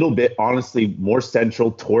and a little bit, honestly, more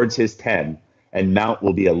central towards his 10. And Mount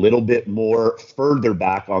will be a little bit more further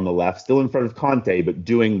back on the left, still in front of Conte, but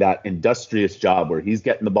doing that industrious job where he's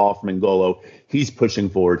getting the ball from N'Golo, he's pushing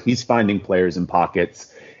forward, he's finding players in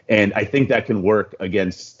pockets. And I think that can work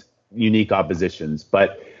against unique oppositions.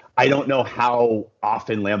 But I don't know how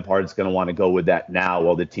often Lampard's going to want to go with that now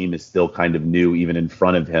while the team is still kind of new, even in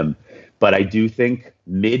front of him. But I do think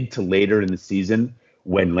mid to later in the season,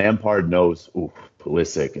 when Lampard knows,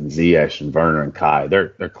 Pulisic and Ziyech and Werner and Kai, they're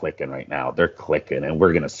clicking right now. They're clicking, and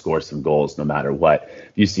we're going to score some goals no matter what.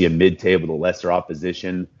 If you see a mid-table to lesser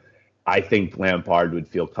opposition, I think Lampard would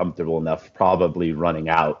feel comfortable enough probably running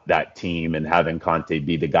out that team and having Conte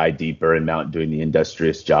be the guy deeper and Mount doing the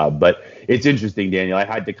industrious job. But it's interesting, Daniel. I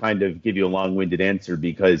had to kind of give you a long-winded answer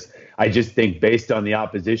because I just think based on the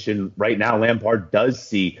opposition right now, Lampard does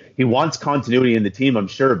see, he wants continuity in the team, I'm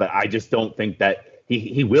sure, but I just don't think that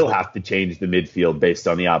he will have to change the midfield based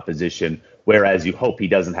on the opposition, whereas you hope he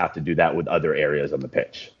doesn't have to do that with other areas on the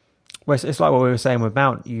pitch. Well, it's like what we were saying with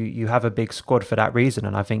Mount. You have a big squad for that reason,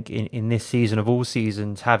 and I think in this season of all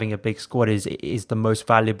seasons, having a big squad is the most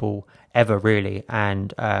valuable ever, really.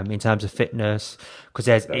 And in terms of fitness, because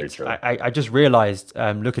I just realised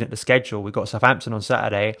looking at the schedule, we've got Southampton on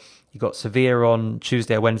Saturday, you got Sevilla on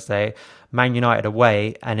Tuesday or Wednesday, Man United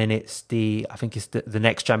away, and then it's the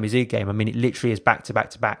next Champions League game. I mean, it literally is back to back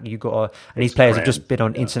to back. You got and these players have just been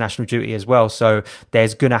on international duty as well, so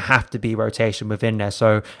there's gonna have to be rotation within there.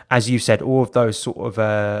 So as you said, all of those sort of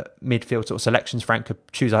midfield sort of selections Frank could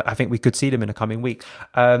choose, I think we could see them in the coming week.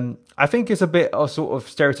 I think it's a bit of sort of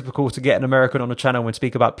stereotypical to get an American on the channel and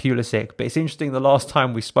speak about Pulisic, but it's interesting. The last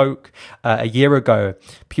time we spoke a year ago,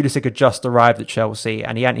 Pulisic had just arrived at Chelsea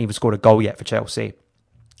and he hadn't even scored a goal yet for Chelsea.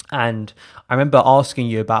 And I remember asking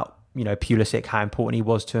you about, Pulisic, how important he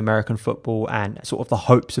was to American football and sort of the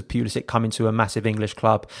hopes of Pulisic coming to a massive English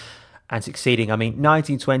club and succeeding. I mean,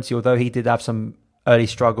 1920, although he did have some early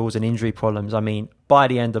struggles and injury problems, I mean, by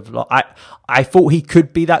the end of, I thought he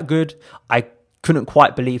could be that good. I couldn't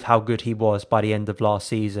quite believe how good he was by the end of last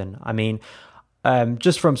season. I mean,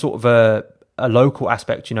 just from sort of a local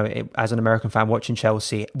aspect, as an American fan watching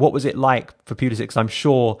Chelsea, what was it like for Pulisic? Because I'm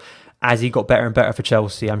sure as he got better and better for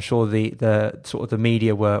Chelsea, I'm sure the sort of the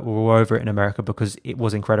media were over it in America because it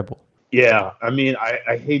was incredible. Yeah, I mean,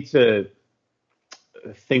 I hate to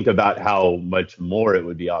think about how much more it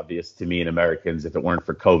would be obvious to me and Americans if it weren't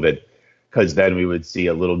for COVID, because then we would see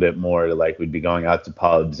a little bit more, like we'd be going out to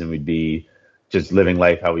pubs and we'd be just living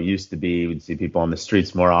life how we used to be. We'd see people on the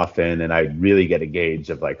streets more often, and I'd really get a gauge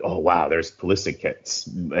of like, oh, wow, there's Pulisic kits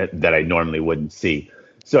that I normally wouldn't see.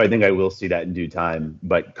 So I think I will see that in due time.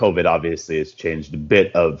 But COVID obviously has changed a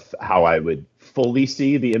bit of how I would fully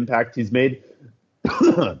see the impact he's made.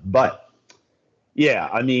 But yeah,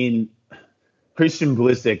 I mean, Christian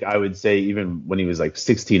Pulisic, I would say even when he was like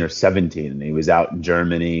 16 or 17, and he was out in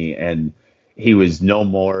Germany, and he was no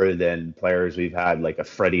more than players we've had like a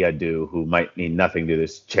Freddie Adu, who might mean nothing to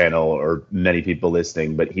this channel or many people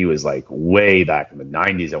listening, but he was like way back in the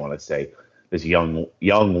 90s, I want to say. This young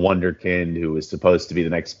wonderkind who was supposed to be the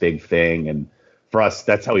next big thing. And for us,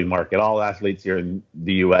 that's how we market all athletes here in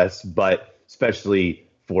the U.S., but especially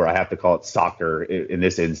for, I have to call it soccer in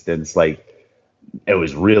this instance, like it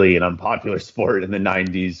was really an unpopular sport in the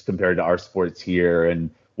 90s compared to our sports here. And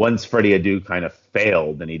once Freddie Adu kind of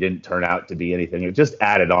failed and he didn't turn out to be anything, it just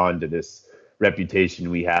added on to this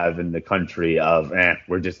reputation we have in the country of,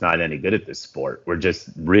 we're just not any good at this sport. We're just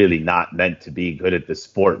really not meant to be good at this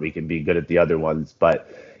sport. We can be good at the other ones, but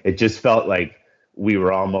it just felt like we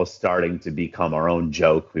were almost starting to become our own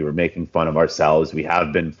joke. We were making fun of ourselves. We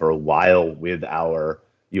have been for a while with our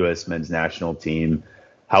U.S. men's national team.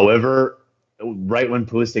 However, right when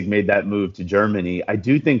Pulisic made that move to Germany, I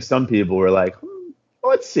do think some people were like,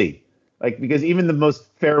 let's see. Like, because even the most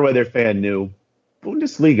fair weather fan knew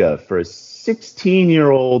Bundesliga for a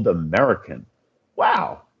 16-year-old American.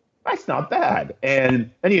 Wow, that's not bad.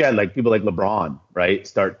 And then you had like people like LeBron, right,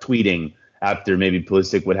 start tweeting after maybe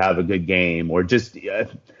Pulisic would have a good game, or just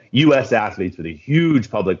U.S. athletes with a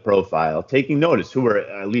huge public profile taking notice, who were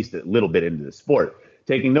at least a little bit into the sport,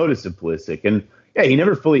 taking notice of Pulisic. And yeah, he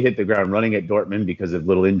never fully hit the ground running at Dortmund because of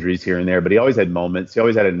little injuries here and there, but he always had moments. He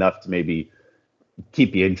always had enough to maybe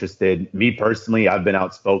keep you interested. Me personally, I've been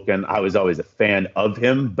outspoken. I was always a fan of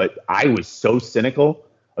him, but I was so cynical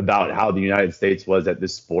about how the United States was at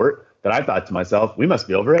this sport that I thought to myself, we must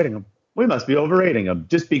be overrating him. We must be overrating him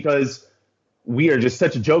just because we are just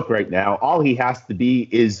such a joke right now. All he has to be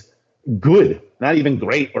is good, not even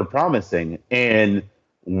great or promising. And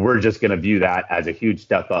we're just going to view that as a huge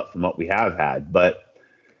step up from what we have had. But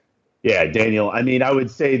yeah, Daniel, I mean, I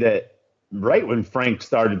would say that right when Frank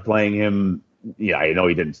started playing him, yeah, I know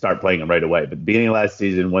he didn't start playing him right away, but beginning of last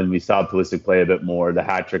season, when we saw Pulisic play a bit more, the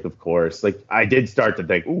hat trick, of course, like I did start to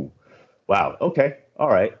think, ooh, wow, okay, all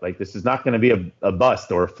right, like this is not going to be a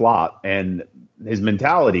bust or a flop. And his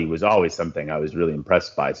mentality was always something I was really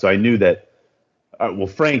impressed by. So I knew that,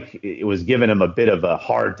 Frank, it was giving him a bit of a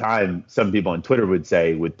hard time, some people on Twitter would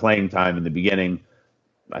say, with playing time in the beginning.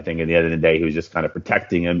 I think at the end of the day, he was just kind of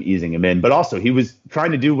protecting him, easing him in. But also, he was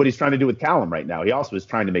trying to do what he's trying to do with Callum right now. He also was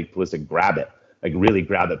trying to make Pulisic grab it, like really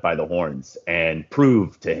grab it by the horns and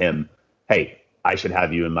prove to him, hey, I should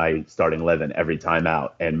have you in my starting 11 every time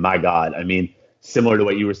out. And my God, I mean, similar to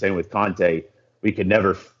what you were saying with Conte, we could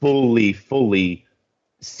never fully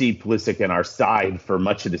see Pulisic in our side for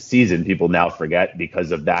much of the season. People now forget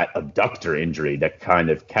because of that abductor injury that kind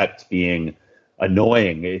of kept being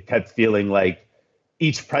annoying. It kept feeling like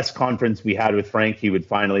each press conference we had with Frank, he would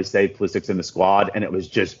finally say Pulisic's in the squad, and it was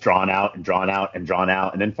just drawn out and drawn out and drawn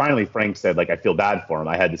out. And then finally Frank said, like, I feel bad for him.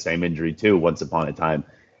 I had the same injury too once upon a time,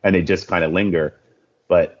 and they just kind of linger.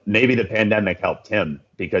 But maybe the pandemic helped him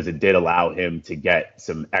because it did allow him to get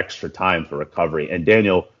some extra time for recovery. And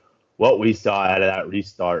Daniel, what we saw out of that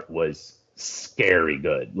restart was scary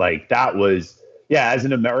good. Like that was, yeah, as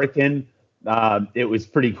an American, it was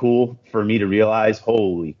pretty cool for me to realize,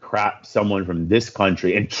 holy crap, someone from this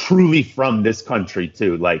country and truly from this country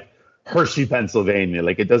too, like Hershey, Pennsylvania,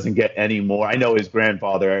 like it doesn't get any more. I know his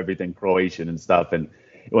grandfather, everything Croatian and stuff. And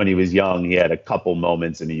when he was young, he had a couple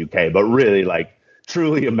moments in the UK, but really like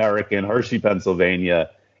truly American, Hershey, Pennsylvania.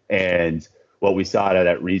 And what we saw out of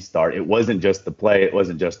that restart, it wasn't just the play, it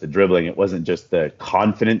wasn't just the dribbling, it wasn't just the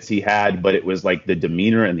confidence he had, but it was like the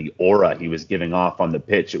demeanor and the aura he was giving off on the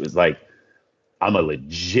pitch. It was like, I'm a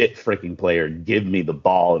legit freaking player. Give me the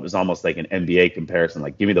ball. It was almost like an NBA comparison.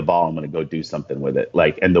 Like, give me the ball. I'm going to go do something with it.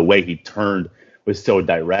 Like, and the way he turned was so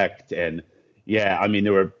direct. And yeah, I mean,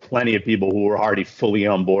 there were plenty of people who were already fully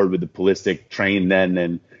on board with the Pulisic train then.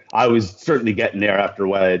 And I was certainly getting there after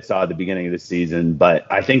what I had saw at the beginning of the season.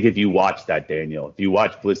 But I think if you watch that, Daniel, if you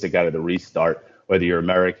watch Pulisic out of the restart, whether you're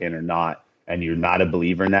American or not, and you're not a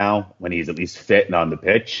believer now, when he's at least fit and on the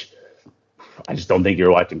pitch, I just don't think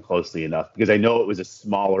you're watching closely enough, because I know it was a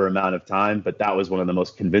smaller amount of time, but that was one of the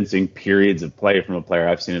most convincing periods of play from a player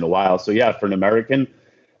I've seen in a while. So yeah, for an American,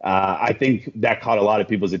 I think that caught a lot of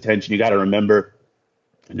people's attention. You got to remember,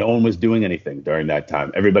 no one was doing anything during that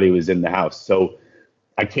time. Everybody was in the house. So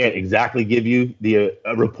I can't exactly give you the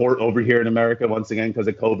report over here in America once again because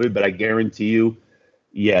of COVID, but I guarantee you,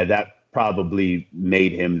 yeah, that probably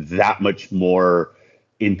made him that much more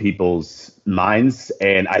in people's minds.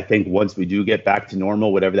 And I think once we do get back to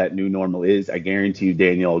normal, whatever that new normal is, I guarantee you,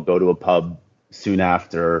 Daniel, I'll go to a pub soon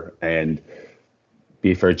after and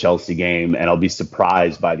be for a Chelsea game, and I'll be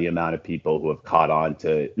surprised by the amount of people who have caught on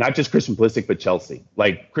to not just Christian Pulisic, but Chelsea.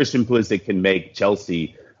 Like, Christian Pulisic can make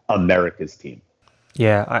Chelsea America's team.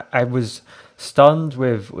 Yeah, I was stunned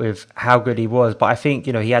with how good he was. But I think,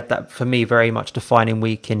 you know, he had that, for me, very much defining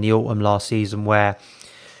week in the autumn last season where,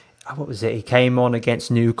 what was it? He came on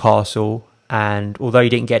against Newcastle, and although he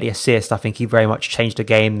didn't get the assist, I think he very much changed the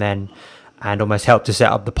game then and almost helped to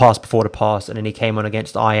set up the pass before the pass. And then he came on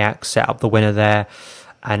against Ajax, set up the winner there.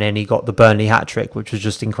 And then he got the Burnley hat-trick, which was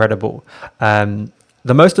just incredible.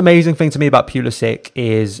 The most amazing thing to me about Pulisic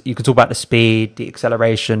is you can talk about the speed, the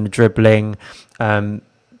acceleration, the dribbling,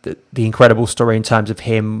 the incredible story in terms of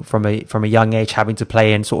him from a young age having to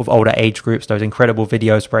play in sort of older age groups, those incredible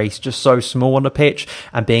videos where he's just so small on the pitch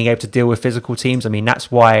and being able to deal with physical teams. I mean, that's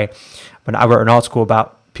why when I wrote an article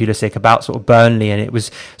about Pulisic, about sort of Burnley, and it was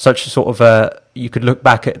such a sort of you could look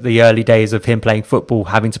back at the early days of him playing football,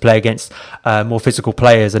 having to play against more physical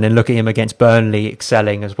players, and then look at him against Burnley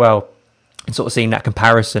excelling as well. And sort of seeing that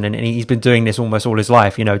comparison, and he's been doing this almost all his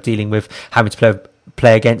life, you know, dealing with having to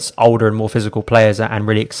play against older and more physical players and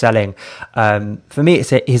really excelling. For me, it's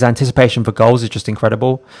his anticipation for goals is just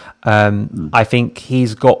incredible. I think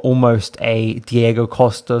he's got almost a Diego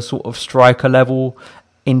Costa sort of striker level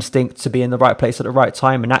instinct to be in the right place at the right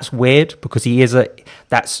time, and that's weird because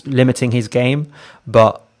that's limiting his game.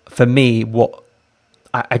 But for me, what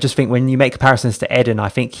I just think when you make comparisons to Eden, I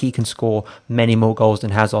think he can score many more goals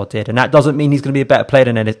than Hazard did. And that doesn't mean he's going to be a better player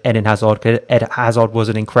than Eden Hazard, because Eden Hazard was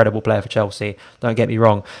an incredible player for Chelsea. Don't get me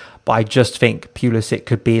wrong. But I just think Pulisic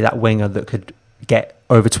could be that winger that could get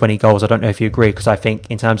over 20 goals. I don't know if you agree, because I think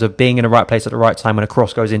in terms of being in the right place at the right time when a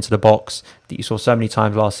cross goes into the box that you saw so many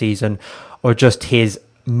times last season, or just his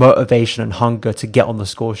motivation and hunger to get on the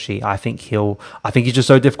score sheet, I think he's just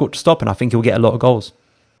so difficult to stop, and I think he'll get a lot of goals.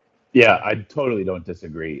 Yeah, I totally don't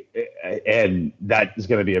disagree. And that is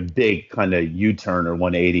going to be a big kind of U-turn or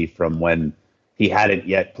 180 from when he hadn't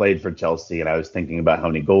yet played for Chelsea. And I was thinking about how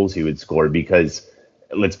many goals he would score, because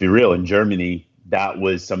let's be real, in Germany, that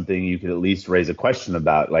was something you could at least raise a question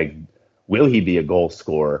about. Like, will he be a goal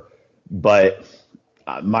scorer? But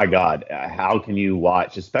my God, how can you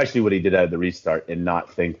watch, especially what he did out of the restart, and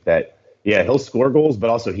not think that, yeah, he'll score goals, but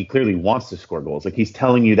also he clearly wants to score goals. Like, he's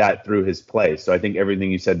telling you that through his play. So I think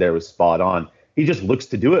everything you said there was spot on. He just looks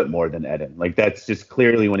to do it more than Eden. Like, that's just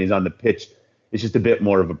clearly when he's on the pitch, it's just a bit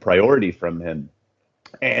more of a priority from him.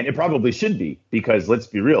 And it probably should be, because let's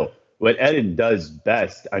be real, what Eden does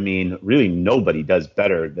best, I mean, really nobody does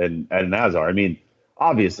better than Eden Hazard. I mean,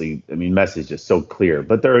 obviously, Messi is just so clear,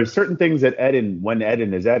 but there are certain things that when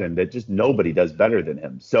Eden is Eden, that just nobody does better than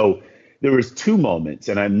him. So there was two moments,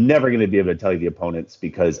 and I'm never going to be able to tell you the opponents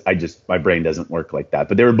because my brain doesn't work like that.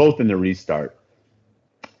 But they were both in the restart.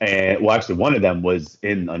 And well, actually, one of them was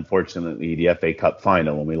in, unfortunately, the FA Cup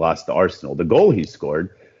final when we lost to Arsenal. The goal he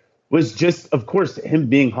scored was just, of course, him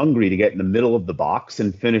being hungry to get in the middle of the box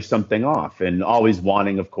and finish something off, and always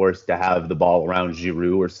wanting, of course, to have the ball around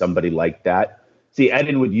Giroud or somebody like that. See,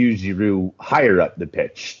 Eden would use Giroud higher up the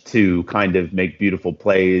pitch to kind of make beautiful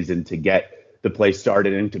plays and to get the play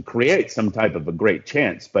started and to create some type of a great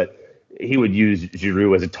chance. But he would use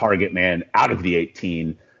Giroud as a target man out of the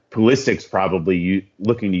 18. Pulisic's probably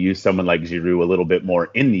looking to use someone like Giroud a little bit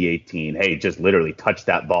more in the 18. Hey, just literally touch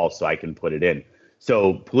that ball so I can put it in.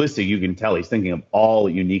 So Pulisic, you can tell he's thinking of all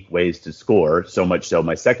unique ways to score. So much so,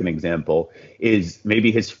 my second example is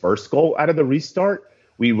maybe his first goal out of the restart.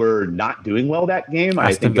 We were not doing well that game.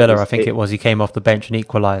 Aston Villa, I think it was. He came off the bench and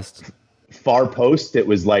equalised. Far post. It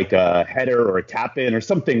was like a header or a tap in or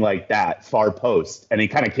something like that. Far post, and he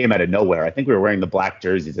kind of came out of nowhere. I think we were wearing the black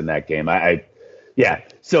jerseys in that game. Yeah.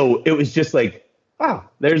 So it was just like, wow,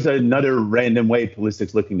 there's another random way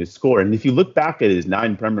Pulisic's looking to score. And if you look back at his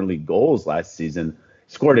 9 Premier League goals last season,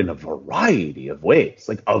 he scored in a variety of ways,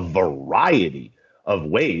 like a variety of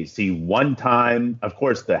ways. He one time, of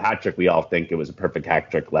course, the hat trick, we all think it was a perfect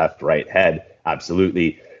hat trick, left, right, head.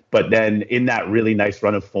 Absolutely. But then in that really nice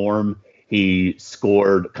run of form, he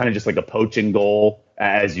scored kind of just like a poaching goal,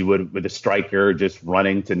 as you would with a striker just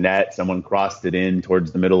running to net. Someone crossed it in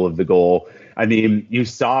towards the middle of the goal. I mean, you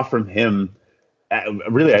saw from him,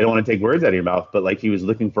 really, I don't want to take words out of your mouth, but like he was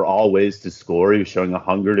looking for all ways to score. He was showing a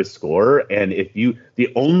hunger to score. And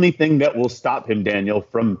the only thing that will stop him, Daniel,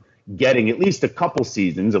 from getting at least a couple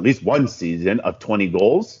seasons, at least one season of 20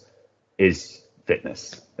 goals is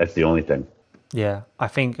fitness. That's the only thing. Yeah, I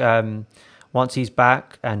think once he's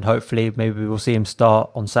back, and hopefully maybe we'll see him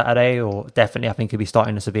start on Saturday, or definitely I think he'll be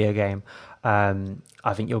starting the Sevilla game.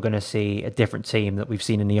 I think you're going to see a different team that we've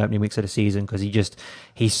seen in the opening weeks of the season, because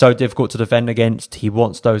he's so difficult to defend against. He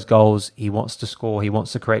wants those goals. He wants to score. He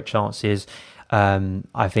wants to create chances.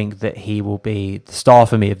 I think that he will be the star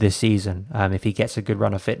for me of this season if he gets a good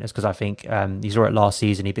run of fitness, because I think you saw it last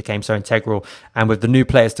season. He became so integral, and with the new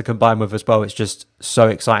players to combine with as well, it's just so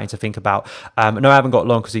exciting to think about. No, I haven't got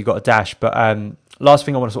long because you've got a dash, but last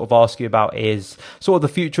thing I want to sort of ask you about is sort of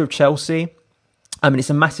the future of Chelsea. I mean,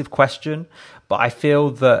 it's a massive question, but I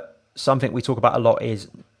feel that something we talk about a lot is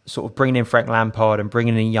sort of bringing in Frank Lampard and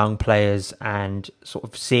bringing in young players and sort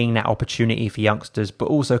of seeing that opportunity for youngsters, but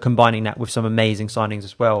also combining that with some amazing signings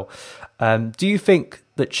as well. Do you think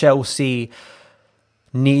that Chelsea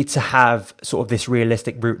need to have sort of this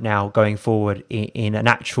realistic route now going forward in an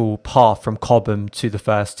actual path from Cobham to the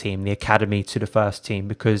first team, the academy to the first team?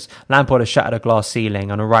 Because Lampard has shattered a glass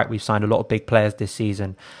ceiling, and all right, we've signed a lot of big players this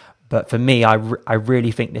season. But for me, I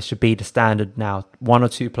really think this should be the standard now. 1 or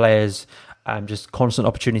 2 players, just constant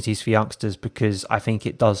opportunities for youngsters, because I think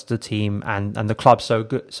it does the team and the club so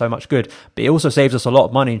much good. But it also saves us a lot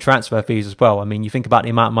of money in transfer fees as well. I mean, you think about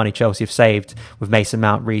the amount of money Chelsea have saved with Mason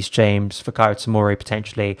Mount, Reece James, Fikayo Tomori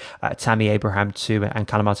potentially, Tammy Abraham too, and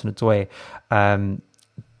Callum Hudson-Odoi.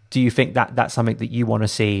 Do you think that that's something that you want to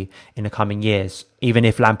see in the coming years, even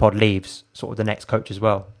if Lampard leaves, sort of the next coach as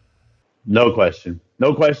well? No question.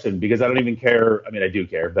 No question, because I don't even care. I mean, I do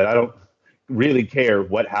care, but I don't really care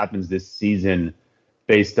what happens this season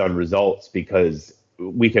based on results, because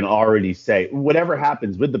we can already say whatever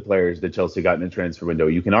happens with the players that Chelsea got in the transfer window,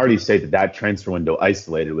 you can already say that that transfer window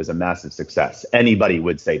isolated was a massive success. Anybody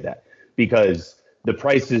would say that because the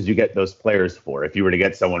prices you get those players for, if you were to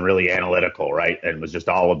get someone really analytical, right, and was just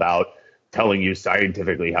all about telling you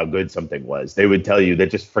scientifically how good something was, they would tell you that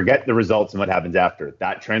just forget the results and what happens after.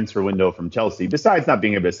 That transfer window from Chelsea, besides not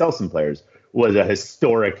being able to sell some players, was a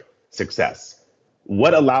historic success.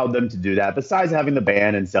 What allowed them to do that, besides having the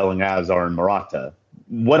ban and selling Azar and Morata,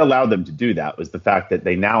 what allowed them to do that was the fact that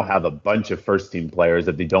they now have a bunch of first team players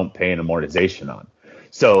that they don't pay an amortization on.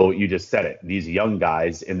 So you just said it. These young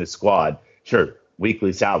guys in the squad, sure,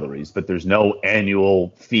 weekly salaries, but there's no annual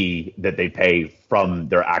fee that they pay from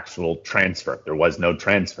their actual transfer. There was no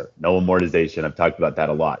transfer, no amortization. I've talked about that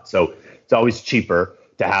a lot. So it's always cheaper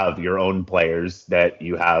to have your own players that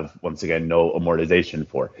you have, once again, no amortization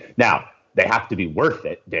for. Now, they have to be worth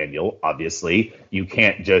it, Daniel. Obviously, you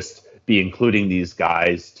can't just be including these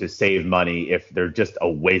guys to save money if they're just a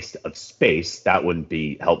waste of space. That wouldn't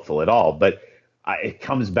be helpful at all. But it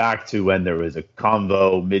comes back to when there was a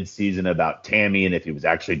convo mid-season about Tammy and if he was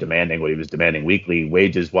actually demanding what he was demanding weekly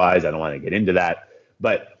wages-wise. I don't want to get into that.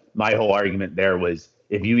 But my whole argument there was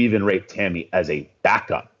if you even rate Tammy as a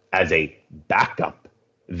backup,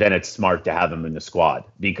 then it's smart to have him in the squad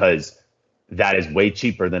because that is way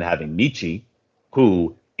cheaper than having Michi,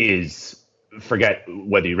 who is, forget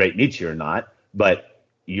whether you rate Michi or not, but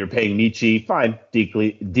you're paying Michi, fine,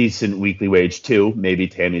 decent weekly wage too. Maybe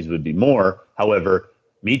Tammy's would be more. However,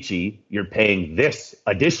 Michi, you're paying this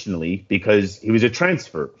additionally because he was a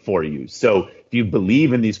transfer for you. So if you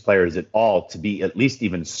believe in these players at all to be at least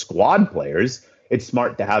even squad players, it's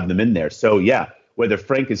smart to have them in there. So yeah, whether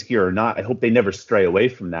Frank is here or not, I hope they never stray away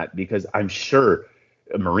from that because I'm sure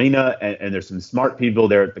Marina and there's some smart people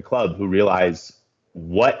there at the club who realize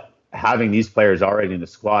what having these players already in the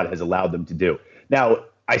squad has allowed them to do. Now,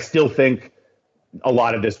 I still think a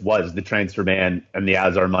lot of this was the transfer ban and the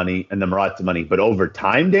Azar money and the Morata money. But over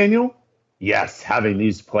time, Daniel, yes, having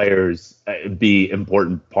these players be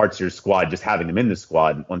important parts of your squad, just having them in the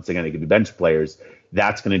squad, once again, they could be bench players,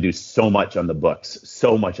 that's going to do so much on the books.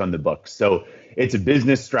 So it's a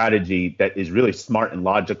business strategy that is really smart and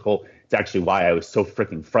logical. It's actually why I was so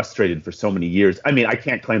freaking frustrated for so many years. I mean, I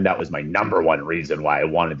can't claim that was my number one reason why I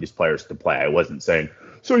wanted these players to play. I wasn't saying,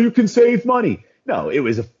 so you can save money. No, it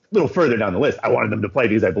was a little further down the list. I wanted them to play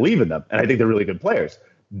because I believe in them, and I think they're really good players.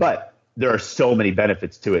 But there are so many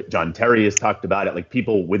benefits to it. John Terry has talked about it, like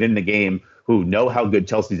people within the game who know how good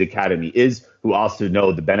Chelsea's academy is, who also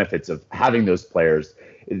know the benefits of having those players.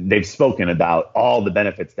 They've spoken about all the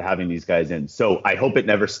benefits to having these guys in. So I hope it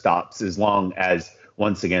never stops as long as,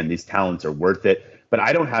 once again, these talents are worth it. But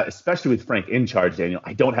I don't have, especially with Frank in charge, Daniel,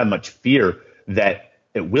 I don't have much fear that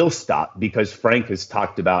it will stop because Frank has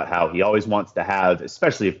talked about how he always wants to have,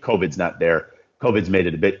 especially if COVID's not there. COVID's made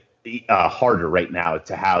it a bit harder right now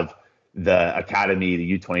to have the academy,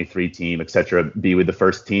 the U23 team, et cetera, be with the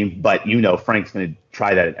first team. But, Frank's going to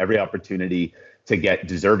try that at every opportunity to get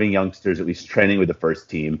deserving youngsters at least training with the first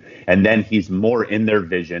team. And then he's more in their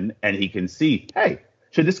vision and he can see, hey,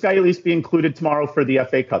 should this guy at least be included tomorrow for the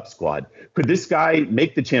FA Cup squad? Could this guy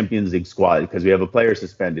make the Champions League squad because we have a player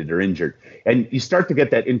suspended or injured? And you start to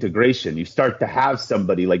get that integration. You start to have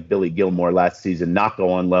somebody like Billy Gilmore last season not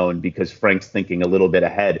go on loan because Frank's thinking a little bit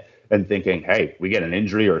ahead and thinking, hey, we get an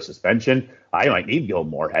injury or a suspension, I might need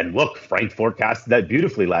Gilmore. And look, Frank forecasted that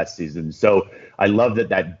beautifully last season. So I love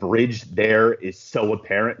that bridge there is so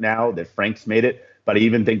apparent now that Frank's made it. But I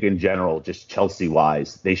even think in general, just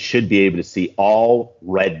Chelsea-wise, they should be able to see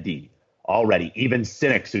already, even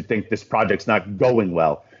cynics who think this project's not going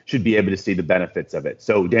well, should be able to see the benefits of it.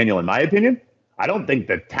 So, Daniel, in my opinion, I don't think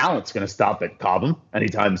the talent's going to stop at Cobham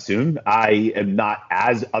anytime soon. I am not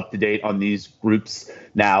as up-to-date on these groups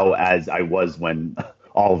now as I was when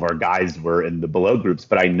all of our guys were in the below groups,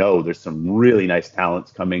 but I know there's some really nice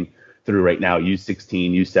talents coming through right now,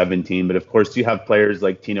 U16, U17. But of course, you have players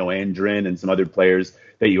like Tino Andrin and some other players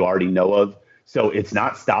that you already know of. So it's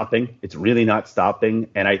not stopping. It's really not stopping.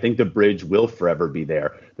 And I think the bridge will forever be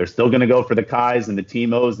there. They're still going to go for the Kais and the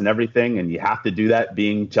Timos and everything. And you have to do that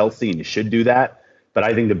being Chelsea, and you should do that. But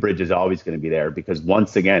I think the bridge is always going to be there because,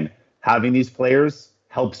 once again, having these players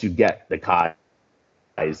helps you get the Kais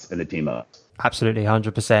and the Timos. Absolutely,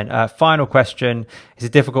 100%. Final question is a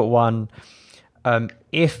difficult one.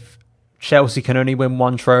 If Chelsea can only win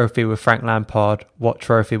one trophy with Frank Lampard, what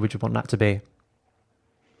trophy would you want that to be?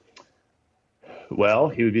 Well,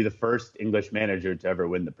 he would be the first English manager to ever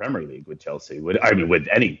win the Premier League with Chelsea. With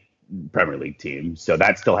any Premier League team. So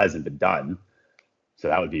that still hasn't been done. So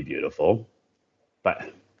that would be beautiful.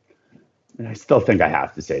 But I still think I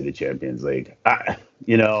have to say the Champions League. I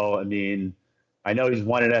mean, I know he's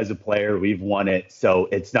won it as a player. We've won it. So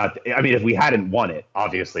it's not, I mean, if we hadn't won it,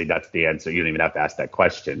 obviously that's the answer. You don't even have to ask that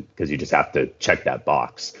question because you just have to check that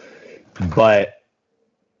box. But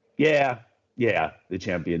yeah, the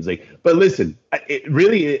Champions League. But listen,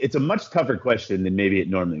 it's a much tougher question than maybe it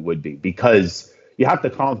normally would be because you have to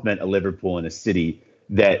compliment a Liverpool and a City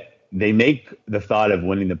that they make the thought of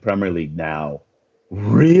winning the Premier League now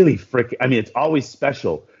really freaking. I mean, it's always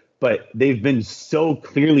special, but they've been so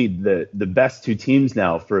clearly the best two teams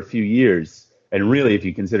now for a few years, and really, if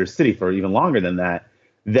you consider City for even longer than that,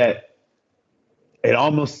 that it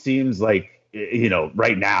almost seems like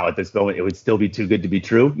right now at this moment it would still be too good to be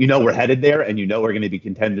true. We're headed there, and we're going to be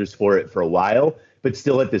contenders for it for a while, but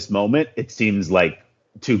still at this moment it seems like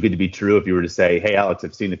too good to be true. If you were to say, "Hey, Alex,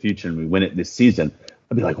 I've seen the future and we win it this season,"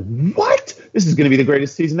 I'd be like, "What? This is going to be the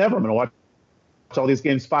greatest season ever. I'm going to watch all these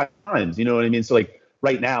games 5 times." You know what I mean? So like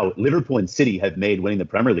right now, Liverpool and City have made winning the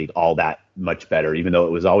Premier League all that much better, even though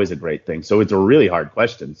it was always a great thing. So it's a really hard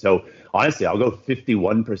question. So honestly, I'll go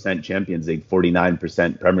 51% Champions League,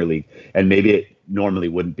 49% Premier League, and maybe it normally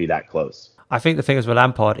wouldn't be that close. I think the thing is with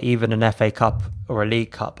Lampard, even an FA Cup or a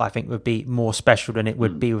League Cup, I think would be more special than it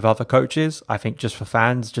would be with other coaches. I think just for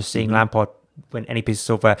fans, just seeing Lampard win any piece of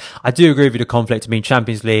silverware. I do agree with you, the conflict. I mean,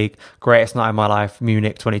 Champions League, greatest night of my life,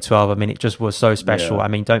 Munich 2012. I mean, it just was so special. Yeah. I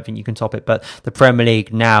mean, don't think you can top it. But the Premier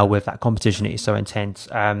League now with that competition, it is so intense.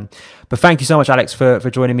 But thank you so much, Alex, for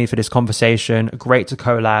joining me for this conversation. Great to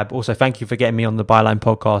collab. Also, thank you for getting me on the Byline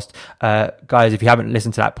podcast. Guys, if you haven't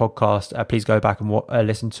listened to that podcast, please go back and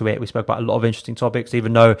listen to it. We spoke about a lot of interesting topics,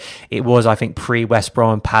 even though it was, I think, pre-West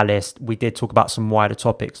Brom and Palace. We did talk about some wider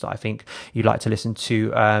topics that I think you'd like to listen to.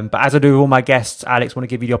 But as I do with all my guests, Alex, I want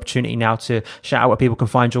to give you the opportunity now to shout out where people can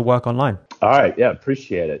find your work online. All right. Yeah,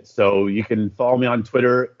 appreciate it. So you can follow me on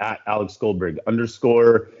Twitter at Alex Goldberg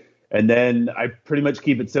 _. And then I pretty much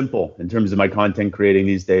keep it simple in terms of my content creating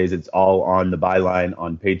these days. It's all on the Byline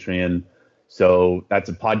on Patreon. So that's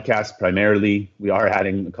a podcast primarily. We are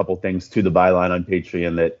adding a couple things to the Byline on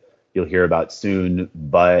Patreon that you'll hear about soon.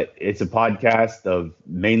 But it's a podcast of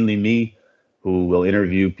mainly me, who will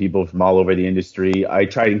interview people from all over the industry. I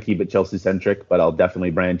try and keep it Chelsea-centric, but I'll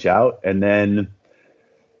definitely branch out. And then,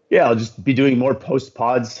 I'll just be doing more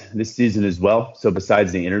post-pods this season as well. So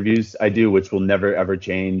besides the interviews I do, which will never, ever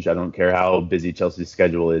change, I don't care how busy Chelsea's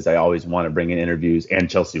schedule is, I always want to bring in interviews and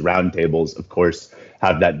Chelsea roundtables, of course,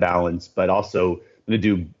 have that balance. But also, I'm going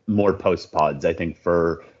to do more post-pods. I think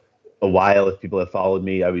for a while, if people have followed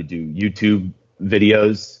me, I would do YouTube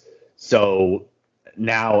videos. So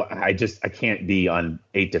now I can't be on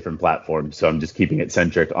 8 different platforms. So I'm just keeping it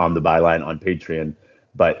centric on the Byline on Patreon.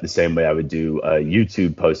 But the same way I would do a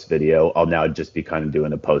YouTube post video, I'll now just be kind of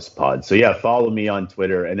doing a post pod. So follow me on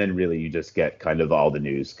Twitter, and then really you just get kind of all the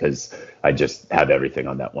news because I just have everything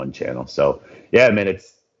on that one channel. So man,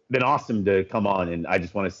 it's been awesome to come on, and I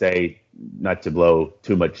just want to say, not to blow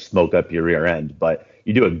too much smoke up your rear end, but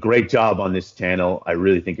you do a great job on this channel. I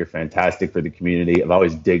really think you're fantastic for the community. I've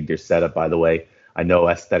always digged your setup, by the way. I know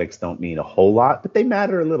aesthetics don't mean a whole lot, but they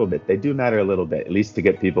matter a little bit. They do matter a little bit, at least to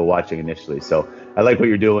get people watching initially. So I like what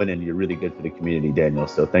you're doing, and you're really good for the community, Daniel.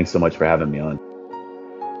 So thanks so much for having me on.